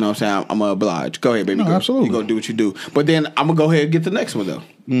course, I'm saying, I'm gonna oblige. Go ahead, baby. No, absolutely. You go do what you do. But then I'm gonna go ahead and get the next one though.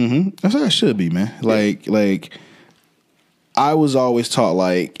 Mm-hmm. That's how it should be, man. Like I was always taught,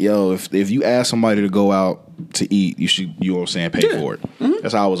 like, yo, if you ask somebody to go out to eat, you should, pay for it. Mm-hmm.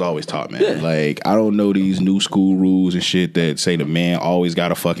 That's how I was always taught, man. Yeah. Like, I don't know these new school rules and shit that say the man always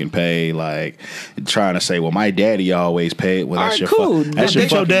gotta fucking pay. Like, trying to say, well, my daddy always paid. Well, that's cool. That's your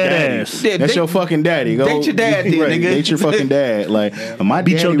fucking daddy. Yeah, that's your fucking daddy. Go date your dad, then, right, nigga. Date your fucking dad. Like, my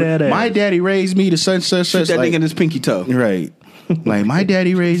daddy raised me to such. Shoot that nigga in his pinky toe. Right. Like, my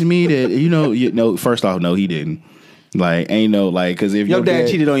daddy raised me to, first off, no, he didn't. Like, ain't no, like, because if your dad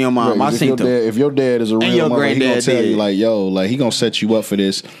cheated on your mom, right, I seen him. If your dad is a real mother, he gonna tell you, like, yo, like, he gonna set you up for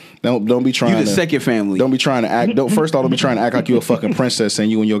this. Don't be trying to. You the second family. Don't be trying to act. First off, don't be trying to act like you a fucking princess and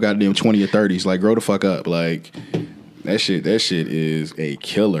you in your goddamn 20 or 30s. Like, grow the fuck up. Like, that shit is a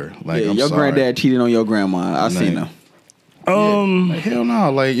killer. Like, your granddad cheated on your grandma. I seen him. Like, hell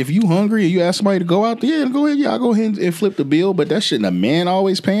no. Like, if you hungry and you ask somebody to go out there, go ahead. Yeah, I'll go ahead and flip the bill. But that shit, the man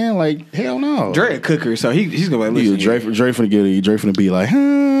always paying. Like, hell no. Dre a cooker, so he's gonna be like, Dre finna get it. Dre finna be like,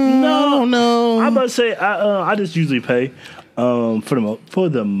 no. I'm about to say I just usually pay. For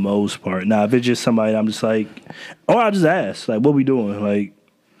the most part. Now, if it's just somebody, I'm just like, or I'll just ask, like, what we doing? Like,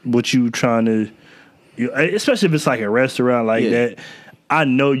 what you trying to, especially if it's like a restaurant like that. I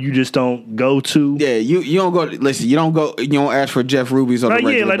know you just don't go to. Yeah, you don't go. Listen, you don't ask for Jeff Ruby's on the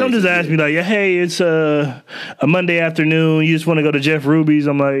regular basis. Don't just ask me like, hey, it's a Monday afternoon. You just want to go to Jeff Ruby's.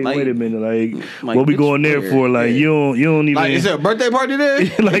 I'm like, wait a minute, like what we going there for? Like, you don't even. Like, is there a birthday party there?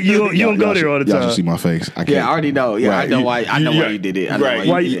 Like, you don't go there all the time. Y'all should see my face. I already know. Yeah, right. I know why you did it.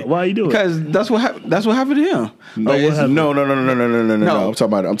 Why you do it? Because that's what happened to him. No. I'm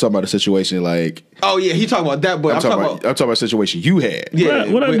talking about a situation like. Oh yeah, he talking about that, but I'm talking about a situation you had.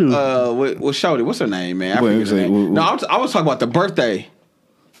 Yeah, what I do? With Shawty, what's her name, man? I was talking about the birthday.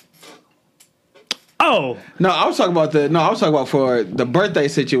 Oh I was talking about for the birthday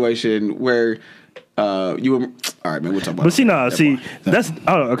situation where you were. All right, man, we'll talk about. But that's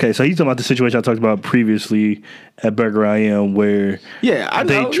okay. So he's talking about the situation I talked about previously at Burger I Am, where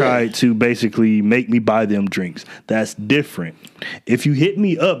they tried to basically make me buy them drinks. That's different. If you hit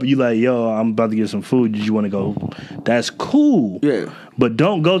me up, you like, yo, I'm about to get some food. Did you want to go? That's cool. Yeah. But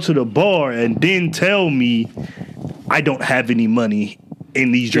don't go to the bar and then tell me I don't have any money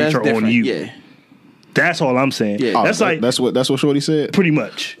and these drinks are on you. Yeah. That's all I'm saying. Yeah. That's what Shorty said. Pretty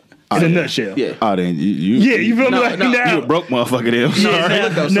much. In a nutshell. Yeah. Oh, then you feel me? Like, now. You a broke motherfucker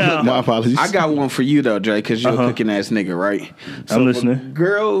then. No. My apologies. I got one for you though, Dre, because you're a cooking ass nigga, right? So I'm listening. If a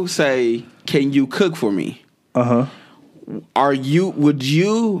girl say, "Can you cook for me?" Would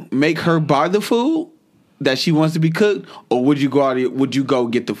you make her buy the food that she wants to be cooked, or would you go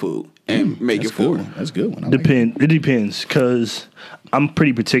get the food and make it for her? That's a good one. It depends, because I'm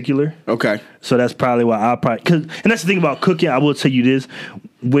pretty particular. Okay. So that's probably why and that's the thing about cooking. I will tell you this: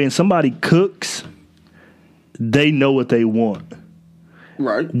 when somebody cooks, they know what they want.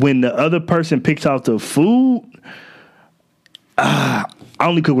 Right. When the other person picks out the food, I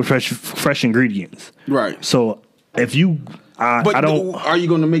only cook with fresh ingredients. Right. So if you, I don't. Are you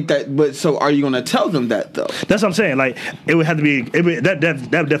going to make that? But so are you going to tell them that though? That's what I'm saying. Like, it would have to be. That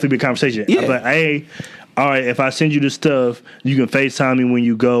definitely be a conversation. Yeah. But hey, all right, if I send you the stuff, you can FaceTime me when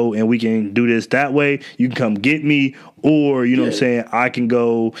you go, and we can do this that way. You can come get me, or you know what I'm saying. I can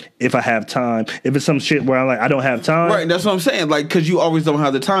go if I have time. If it's some shit where I'm like I don't have time, Right, that's what I'm saying. Like, because you always don't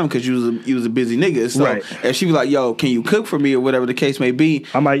have the time because you was a busy nigga. So Right. if she was like, "Yo, can you cook for me?" or whatever the case may be,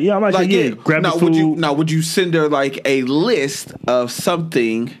 I might like, say, grab the food. Would you send her like a list of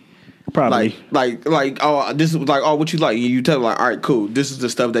something? Probably. Like, this is like, oh, what you like? You tell her like, all right, cool. This is the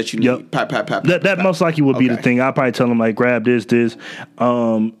stuff that you need. Yep. Pat. That most likely would be the thing. I'll probably tell them like grab this,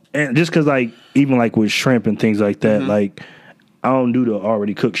 and just because like even like with shrimp and things like that, like I don't do the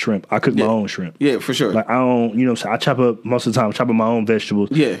already cooked shrimp. I cook my own shrimp. Yeah, for sure. Like I don't, you know, I chop up most of the time. I chop up my own vegetables.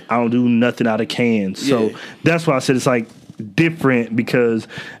 Yeah. I don't do nothing out of cans. So Yeah. that's why I said it's like different because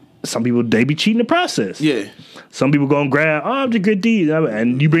some people they be cheating the process. Yeah. Some people gonna grab, I'm just good these,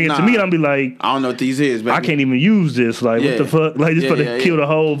 and you bring it to me, and I'll be like, I don't know what these is, baby. I can't even use this. Like, Yeah. what the fuck? Like, this to kill the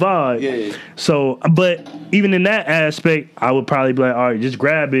whole vibe. Yeah. So, but even in that aspect, I would probably be like, all right, just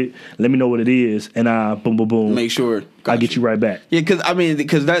grab it. Let me know what it is, and boom, boom, boom. Make sure. I get you right back. Yeah,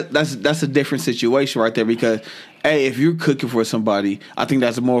 because that's a different situation right there. Because hey, if you're cooking for somebody, I think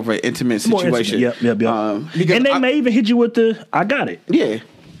that's more of an intimate More situation. intimate. Yep. Because And they may even hit you with the, I got it. yeah,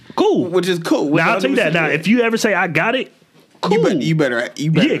 Cool. which is cool. Now I'll tell you that. Now, if you ever say I got it, cool. you better Yeah,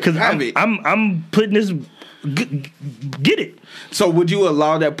 because have it. I'm putting this. Get it. So would you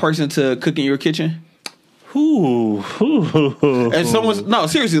allow that person to cook in your kitchen? Ooh. And someone's no,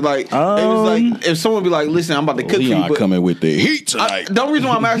 seriously, like it was like if someone be like, "Listen, I'm about to cook for you," Leon but coming with the heat tonight. the only reason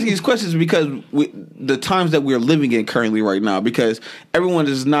why I'm asking these questions is because the times that we're living in currently right now, because everyone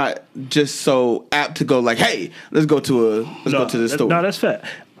is not just so apt to go like, "Hey, let's go to this store." No, that's fact.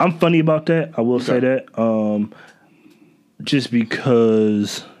 I'm funny about that. I will say that. Just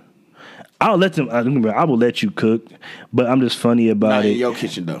because I'll let them. I will let you cook, but I'm just funny about Not it. in your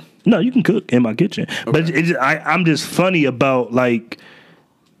kitchen though. No, you can cook in my kitchen, but I'm just funny about like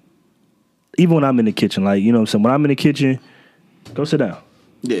even when I'm in the kitchen, like you know what I'm saying. When I'm in the kitchen, go sit down.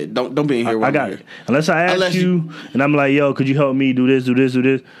 Yeah, don't be in here. I got it. Unless I ask you, and I'm like, yo, could you help me do this?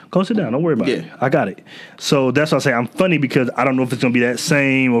 Go sit down. Don't worry about it. I got it. So that's why I say I'm funny because I don't know if it's gonna be that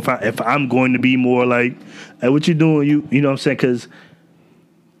same or if I'm going to be more like, hey, what you doing? You know what I'm saying? Because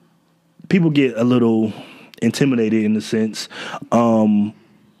people get a little intimidated in the sense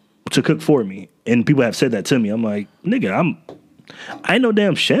to cook for me, and people have said that to me. I'm like, nigga, I ain't no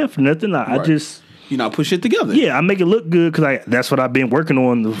damn chef or nothing. I just. You know, push it together. Yeah, I make it look good because that's what I've been working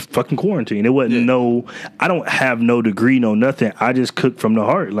on the fucking quarantine. It wasn't I don't have no degree, no nothing. I just cook from the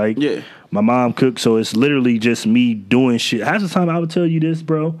heart. Like, my mom cooked, so it's literally just me doing shit. Half the time I would tell you this,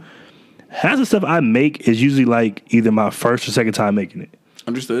 bro. Half the stuff I make is usually like either my first or second time making it.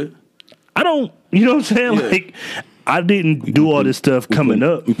 Understood. I don't, you know what I'm saying? Yeah. Like, I didn't do all this stuff coming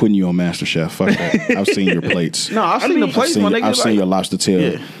up. We putting you on MasterChef. Fuck that. I've seen your plates. No, I've seen the plates, my nigga. I've seen your lobster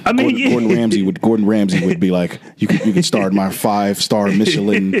tail. Yeah. I mean, Gordon Ramsay would be like, you could start my 5-star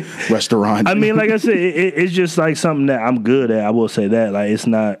Michelin restaurant. I mean, like I said, it's just like something that I'm good at. I will say that. Like, it's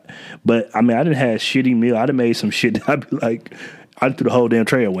not, but I mean, I didn't have shitty meal. I done made some shit that I'd be like, I threw the whole damn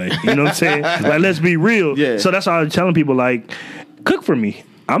tray away. You know what I'm saying? Like, let's be real. Yeah. So that's why I was telling people, like, cook for me.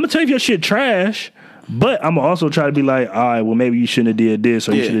 I'm gonna tell you if your shit trash, but I'm gonna also try to be like, all right, well, maybe you shouldn't have did this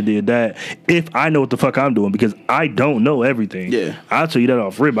or you should have did that. If I know what the fuck I'm doing, because I don't know everything. Yeah. I'll tell you that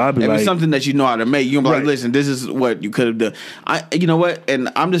off rip. I'll be If like, it's something that you know how to make, you're gonna be like, listen, this is what you could have done. You know what? And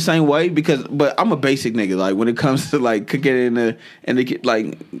I'm the same way but I'm a basic nigga. Like when it comes to like cooking in the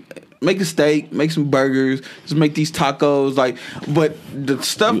like make a steak, make some burgers, just make these tacos. Like, but the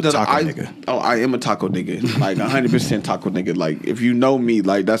stuff You a that taco I nigga. I am a taco nigga, like 100% taco nigga. Like if you know me,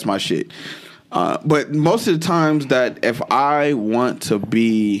 like that's my shit. But most of the times that if I want to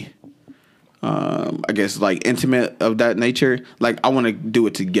be, I guess like intimate of that nature, like I want to do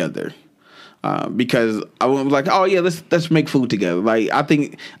it together. Because I was like, oh yeah, let's make food together. Like I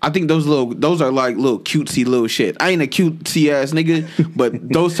think those are like little cutesy little shit. I ain't a cutesy ass nigga, but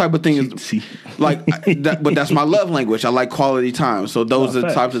those type of things, Cutesy. like, but that's my love language. I like quality time. So those are the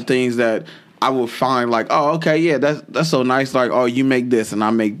facts. types of things that I will find like, oh okay, yeah, that's so nice. Like, oh, you make this and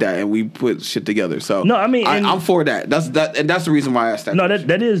I make that, and we put shit together. So No, I mean, and- I'm for that. That's the reason why I asked that. no,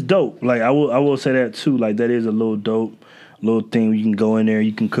 that is dope. Like I will say that too. Like that is a little dope. Little thing you can go in there,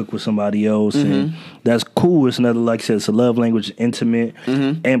 you can cook with somebody else, and that's cool. It's another, like I said, it's a love language, intimate,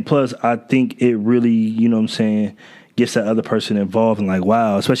 and plus, I think it really, you know what I'm saying, gets that other person involved and like,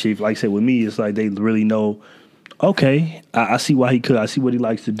 wow, especially if, like I said, with me, it's like they really know, okay, I see why he could, I see what he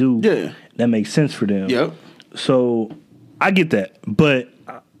likes to do. Yeah. That makes sense for them. Yep. So I get that, but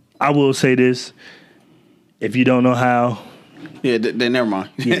I will say this: if you don't know how, Yeah, then never mind.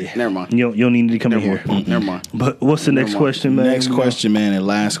 Yeah. Never mind. You don't need to come in here. Never mind. But what's the next question, man? Next question, man, and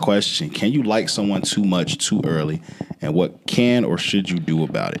last question. Can you like someone too much too early? And what can or should you do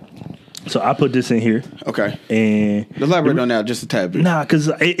about it? So I put this in here. Okay. And elaborate on that just a tad bit. Nah, because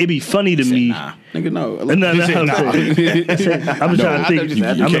it'd be funny to me. Nah. Nigga, no. No, I'm saying. I'm trying to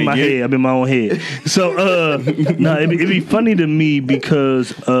think. I'm in my head. I'm in my own head. So, no, it'd be funny to me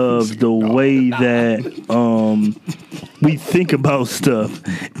because of the way that we think about stuff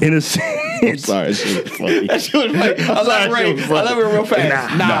in a sense. I'm sorry, it's funny. That shit was funny. I love it real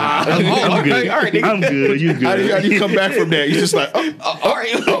fast. Nah. I'm good. All right, nigga. I'm good. You good? How do you come back from that? You just like, all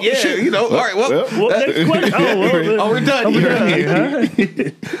right. Yeah, shit. You know. All right. Well, next question. we're done. Huh?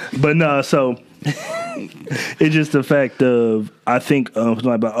 But no, so it's just the fact of I think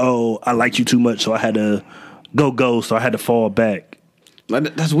something about I liked you too much, so I had to go, so I had to fall back.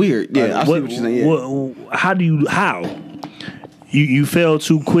 That's weird. Yeah, I see what you're saying. Yeah. How you fell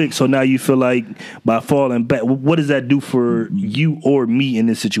too quick, so now you feel like by falling back. What does that do for you or me in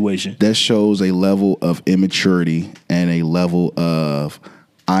this situation? that shows a level of immaturity and a level of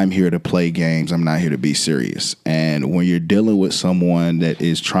I'm here to play games. I'm not here to be serious. And when you're dealing with someone that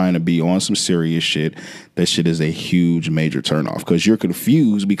is trying to be on some serious shit, that shit is a huge major turnoff because you're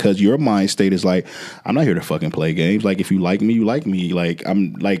confused because your mind state is like, I'm not here to fucking play games. Like, if you like me, you like me. Like,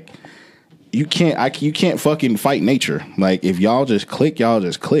 I'm like, you can't fucking fight nature. Like, if y'all just click, y'all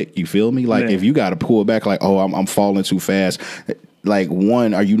just click. You feel me? Like, if you got to pull back, like, I'm falling too fast. Like,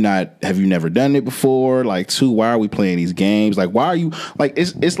 one, have you never done it before? Like, two, why are we playing these games? Like, why are you, like,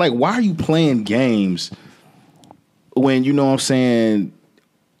 it's like, why are you playing games when, you know what I'm saying,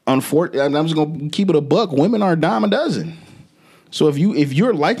 unfortunately, I'm just going to keep it a buck, women are a dime a dozen. So if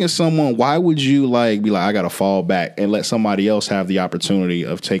you're liking someone, why would you like be like, I got to fall back and let somebody else have the opportunity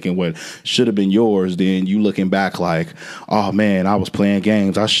of taking what should have been yours? Then you looking back like, oh man, I was playing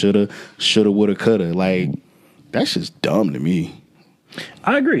games. I shoulda, woulda, coulda. Like, that's just dumb to me.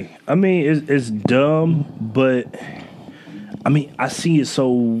 I agree. I mean, it's dumb, but I mean, I see it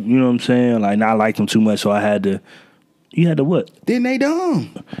so, you know what I'm saying? Like, I liked him too much, so you had to what? Then they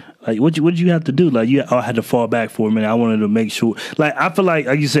dumb. Like, what did you have to do? Like, I had to fall back for a minute. I wanted to make sure. Like, I feel like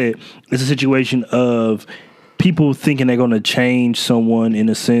you said, it's a situation of people thinking they're going to change someone in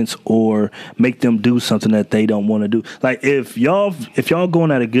a sense or make them do something that they don't want to do. Like, if y'all going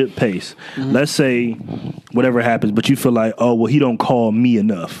at a good pace, let's say whatever happens, but you feel like, oh, well, he don't call me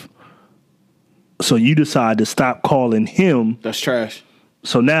enough. So you decide to stop calling him. That's trash.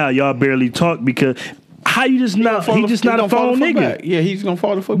 So now y'all barely talk because how you just not he just not a phone nigga. Back. Yeah, he's gonna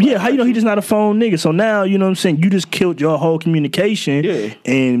fall the fuck back. Yeah, how you know he just not a phone nigga? So now, you know what I'm saying, you just killed your whole communication. Yeah.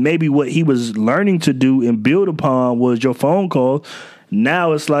 And maybe what he was learning to do and build upon was your phone call.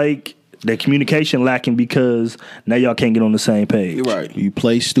 Now it's like the communication lacking because now y'all can't get on the same page. You're right. You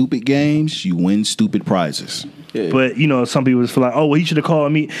play stupid games, you win stupid prizes. Yeah. But, you know, some people just feel like, oh, well, he should have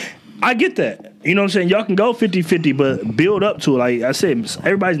called me. I get that. You know what I'm saying? Y'all can go 50-50, but build up to it. Like I said,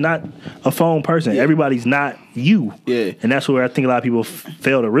 everybody's not a phone person. Yeah. Everybody's not you. Yeah. And that's where I think a lot of people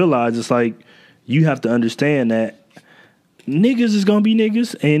fail to realize. It's like you have to understand that niggas is going to be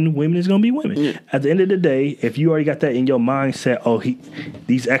niggas and women is going to be women. Yeah. At the end of the day, if you already got that in your mindset,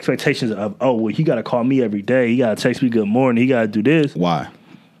 these expectations of, well, he got to call me every day. He got to text me good morning. He got to do this. Why?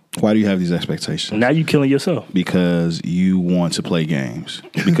 Why do you have these expectations? Now you killing yourself because you want to play games.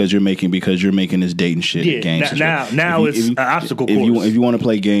 because you're making this dating shit. Yeah, games. Now it's an obstacle course. If you want to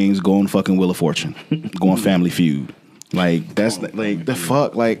play games, go on fucking Wheel of Fortune. Go on Family Feud. Like, that's like the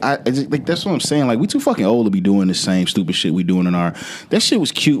fuck. Like, like that's what I'm saying. Like, we too fucking old to be doing the same stupid shit we doing in our. That shit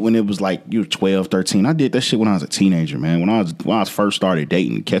was cute when it was like you were 12, 13. I did that shit when I was a teenager, man. When I was first started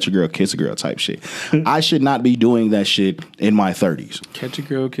dating, catch a girl, kiss a girl type shit. I should not be doing that shit in my 30s. Catch a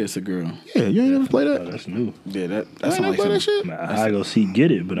girl, kiss a girl. Yeah, you ain't never play that. Oh, that's new. Yeah, that's not like that shit. I go see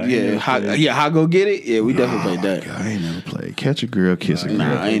get it, but I ain't how go get it? Yeah, we definitely played that. God, I ain't never played catch a girl, kiss a girl.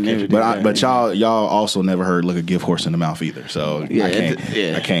 Nah, I ain't never. But y'all also never heard look a gift horse in the mouth either. So yeah,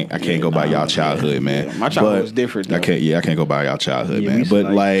 I can't go by y'all childhood, man. Yeah, my childhood was different. Though. I can't go by y'all childhood, man.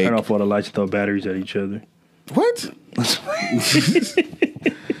 But like turn off all the lights and throw batteries at each other. What?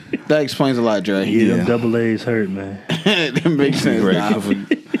 That explains a lot, Dre. Yeah, them double A's hurt, man. That makes sense.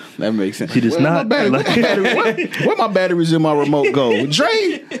 That makes sense. See, where my batteries in my remote go?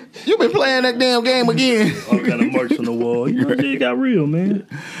 Dre, you been playing that damn game again. All kind of marks on the wall. You know, it got real, man.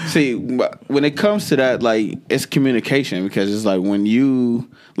 See, when it comes to that, like, it's communication because it's like when you,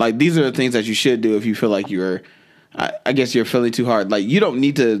 like, these are the things that you should do if you feel like you're, I guess you're feeling too hard. Like, you don't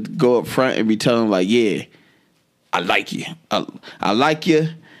need to go up front and be telling them, like, yeah, I like you. I like you.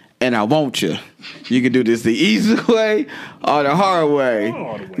 and I want you. You can do this the easy way or the hard way.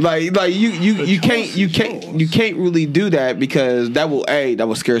 Like you can't really do that because that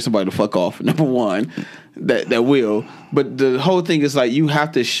will scare somebody the fuck off. Number one, that will. But the whole thing is like you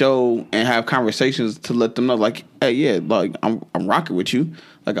have to show and have conversations to let them know like, hey, yeah, like I'm rocking with you,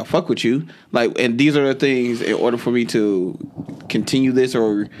 like I fuck with you, like, and these are the things in order for me to continue this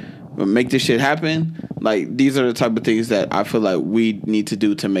or make this shit happen. Like these are the type of things that I feel like we need to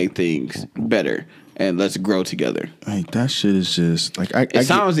do to make things better and let's grow together. Like that shit is just like it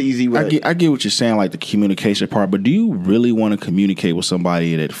sounds easy. But I get what you're saying, like the communication part. But do you really want to communicate with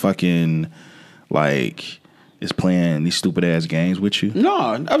somebody that fucking like is playing these stupid ass games with you?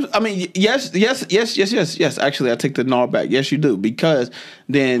 No, I mean yes. Actually, I take the no back. Yes, you do because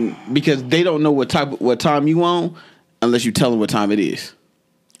they don't know what time you on unless you tell them what time it is.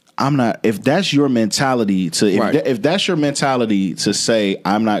 I'm not. If that's your mentality if that's your mentality to say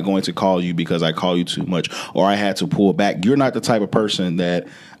I'm not going to call you because I call you too much or I had to pull back, you're not the type of person that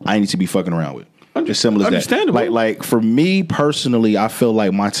I need to be fucking around with. As simple as that. Understandable. Like for me personally, I feel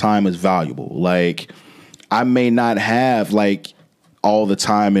like my time is valuable. Like I may not have like all the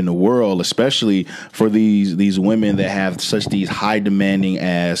time in the world, especially for these women that have such these high demanding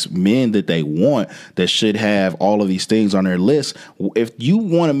ass men that they want that should have all of these things on their list. If you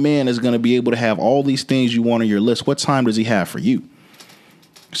want a man that's going to be able to have all these things you want on your list, what time does he have for you?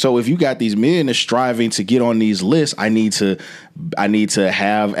 So if you got these men that's striving to get on these lists, I need to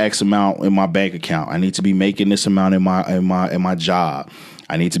have X amount in my bank account. I need to be making this amount in my job.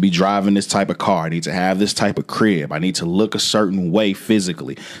 I need to be driving this type of car. I need to have this type of crib. I need to look a certain way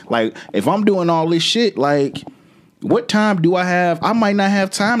physically. Like, if I'm doing all this shit, like, what time do I have? I might not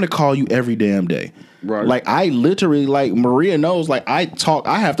have time to call you every damn day. Right. Like, I literally, like, Maria knows, like, I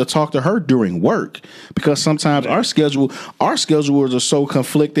have to talk to her during work because sometimes our schedules are so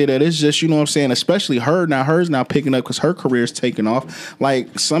conflicted that it's just, you know what I'm saying, especially hers now picking up because her career's taking off.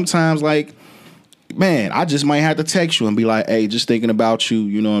 Like, sometimes, like, man, I just might have to text you and be like, hey, just thinking about you,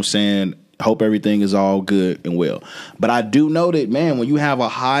 you know what I'm saying? Hope everything is all good and well. But I do know that, man, when you have a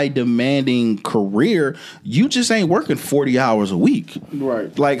high demanding career, you just ain't working 40 hours a week.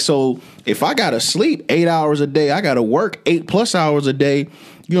 Right. Like, so if I got to sleep 8 hours a day, I got to work 8+ hours a day.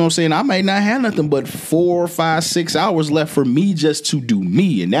 You know what I'm saying? I may not have nothing but 4, 5, 6 hours left for me just to do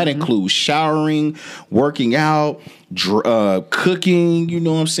me. And that includes showering, working out, cooking, you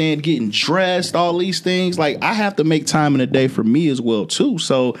know what I'm saying, getting dressed, all these things. Like, I have to make time in the day for me as well, too.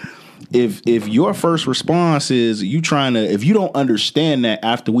 So if your first response is if you don't understand that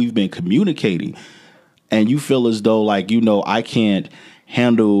after we've been communicating and you feel as though, like, you know, I can't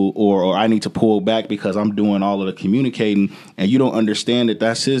handle or I need to pull back because I'm doing all of the communicating and you don't understand that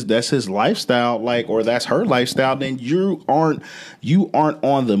that's his lifestyle, like, or that's her lifestyle, then you aren't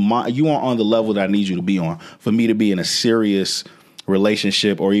on the level that I need you to be on for me to be in a serious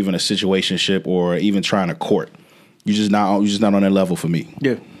relationship or even a situationship or even trying to court. You're just not on that level for me.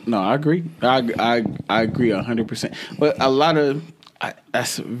 Yeah. No, I agree. I agree 100%. But a lot of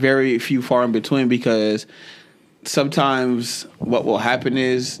that's very few far in between because sometimes what will happen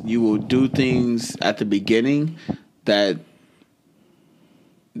is you will do things at the beginning that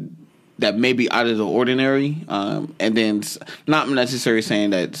may be out of the ordinary, and then not necessarily saying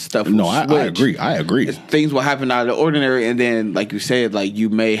that stuff will switch. I agree. Things will happen out of the ordinary, and then, like you said, like you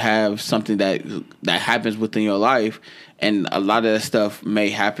may have something that happens within your life, and a lot of that stuff may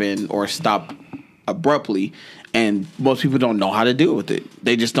happen or stop abruptly, and most people don't know how to deal with it.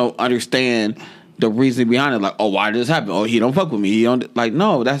 They just don't understand the reason behind it. Like, oh, why did this happen? Oh, he don't fuck with me. He don't, like,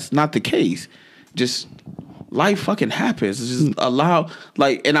 no, that's not the case. Just life fucking happens. It's just allow,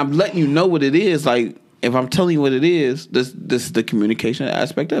 like, and I'm letting you know what it is. Like, if I'm telling you what it is, this is the communication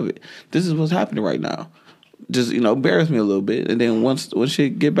aspect of it. This is what's happening right now. Just, you know, bear with me a little bit, and then once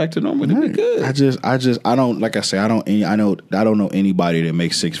shit get back to normal, it'll be good. I don't, like I say, I don't know anybody that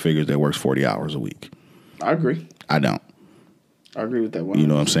makes 6 figures that works 40 hours a week. I agree. I don't. I agree with that one. You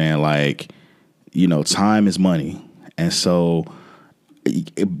know what I'm saying? Like, you know, time is money, and so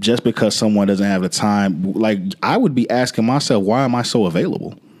just because someone doesn't have the time, like, I would be asking myself, why am I so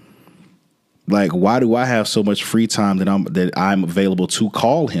available? Like, why do I have so much free time that I'm available to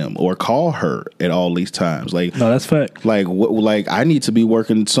call him or call her at all these times? Like, no, that's fact. Like I need to be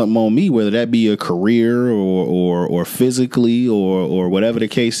working something on me, whether that be a career or physically or whatever the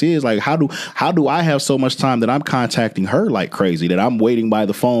case is. Like, how do I have so much time that I'm contacting her like crazy, that I'm waiting by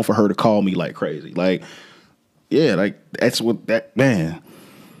the phone for her to call me like crazy? Like, yeah, like that's what that, man.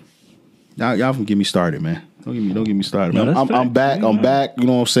 Y'all can get me started, man. Don't get me started. No, Man. that's I'm back. I'm back. You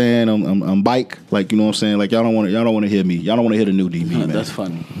know what I'm saying? I'm bike. Like, you know what I'm saying? Like, y'all don't want to hear me. Y'all don't want to hear the new DB, man. That's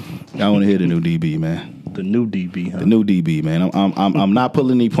funny. Y'all want to hear the new DB, man. The new DB, huh? The new DB, man. I'm not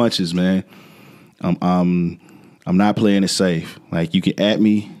pulling any punches, man. I'm not playing it safe. Like, you can at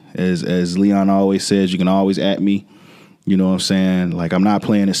me, as Leon always says, you can always at me. You know what I'm saying? Like, I'm not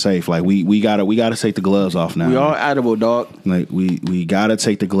playing it safe. Like, we gotta take the gloves off now. We all edible, dog. Like, we gotta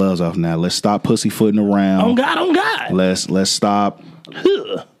take the gloves off now. Let's stop pussyfooting around. On God. Let's stop.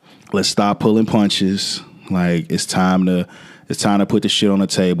 Let's stop pulling punches. Like, it's time to put the shit on the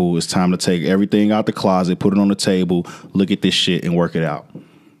table. It's time to take everything out the closet, put it on the table, look at this shit and work it out.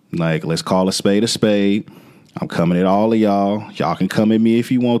 Like, let's call a spade a spade. I'm coming at all of y'all. Y'all can come at me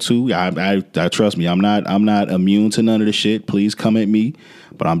if you want to. I trust me. I'm not immune to none of the shit. Please come at me.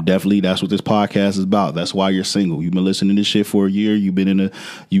 But I'm definitely, that's what this podcast is about. That's why you're single. You've been listening to this shit for a year. You've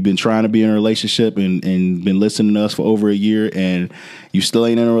been trying to be in a relationship and been listening to us for over a year, and you still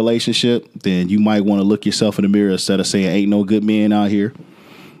ain't in a relationship. Then you might want to look yourself in the mirror instead of saying, ain't no good men out here.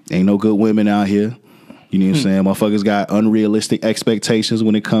 Ain't no good women out here. You know what I'm saying? Motherfuckers got unrealistic expectations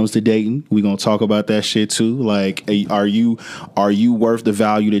when it comes to dating. We gonna talk about that shit too. Like, are you worth the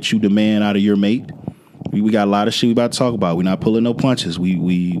value that you demand out of your mate? We got a lot of shit we about to talk about. We're not pulling no punches. We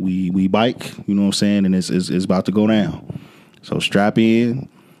bike. You know what I'm saying? And it's about to go down. So strap in,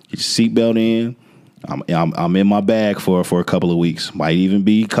 get your seatbelt in. I'm in my bag for a couple of weeks. Might even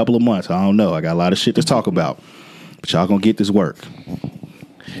be a couple of months. I don't know. I got a lot of shit to talk about. But y'all gonna get this work.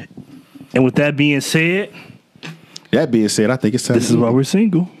 And with that being said, I think it's time. This is why we're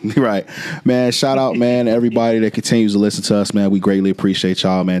single. Right. Man, shout out, man, everybody that continues to listen to us, man. We greatly appreciate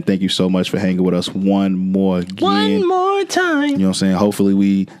y'all, man. Thank you so much for hanging with us one more time. You know what I'm saying? Hopefully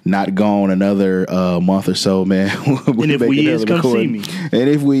we not gone another month or so, man. And if we is, come see me. And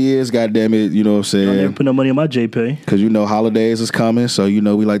if we is, goddamn it, you know what I'm saying? I never put no money on my JPay. Because, holidays is coming. So, we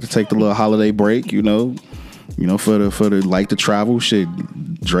like to take the little holiday break, for the like to travel shit.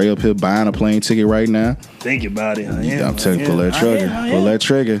 Dre up here buying a plane ticket right now. Think about it. I'm telling you, pull that trigger. Pull that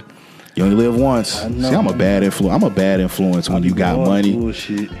trigger. You only live once. See, I'm a bad influence. I'm a bad influence when you got money.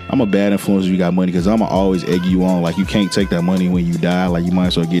 Bullshit. I'm a bad influence when you got money because I'm always egg you on. Like, you can't take that money when you die. Like, you might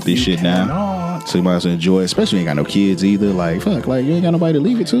as well get this shit now. So you might as well enjoy it. Especially when you ain't got no kids either. Like, fuck, like, you ain't got nobody to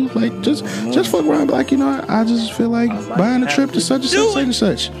leave it to. Like, just fuck around. Like, I just feel like buying a trip to such and such and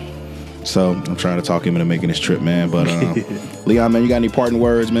such. So I'm trying to talk him into making this trip, man. But Leon, man, you got any parting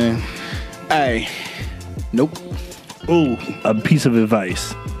words, man? Hey, nope. Ooh, a piece of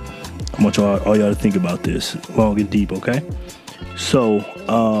advice. I want all y'all to think about this long and deep, okay? So,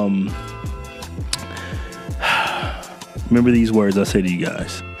 remember these words I say to you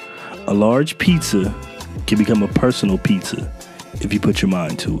guys. A large pizza can become a personal pizza if you put your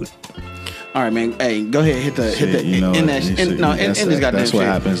mind to it. All right, man. Hey, go ahead. Hit the end this goddamn shit. That's what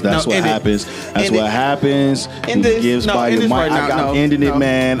happens. That's what happens. End this. Gives by your mind. I'm ending it,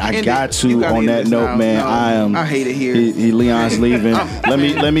 man. I got to. On that note, man. I hate it here. Leon's leaving.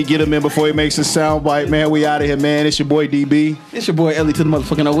 Let me get him in before he makes a sound bite, man. We out of here, man. It's your boy DB. It's your boy Ellie to the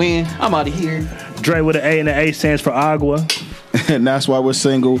motherfucking O-N. I'm out of here. Dre with an A, and the A stands for Agua. And that's why we're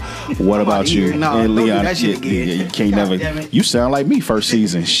single. What about you? No, and Leon, that shit again. you can't never. You sound like me first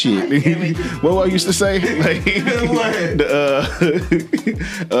season. Shit. What I used to say? Like,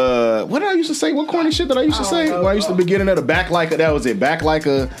 what did I used to say? What corny shit did I used to say? Well, I used to be getting at a back like a. That was it. Back like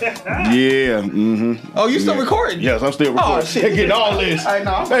a. Yeah. Mm-hmm. Oh, you still recording? Yes, I'm still recording. Oh shit! They getting all this. I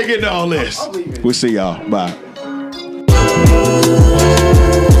know. They getting all this. We'll see y'all. Bye.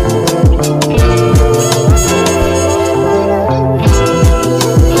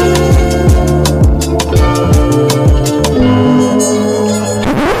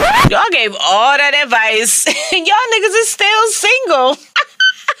 Y'all gave all that advice. Y'all niggas is still single.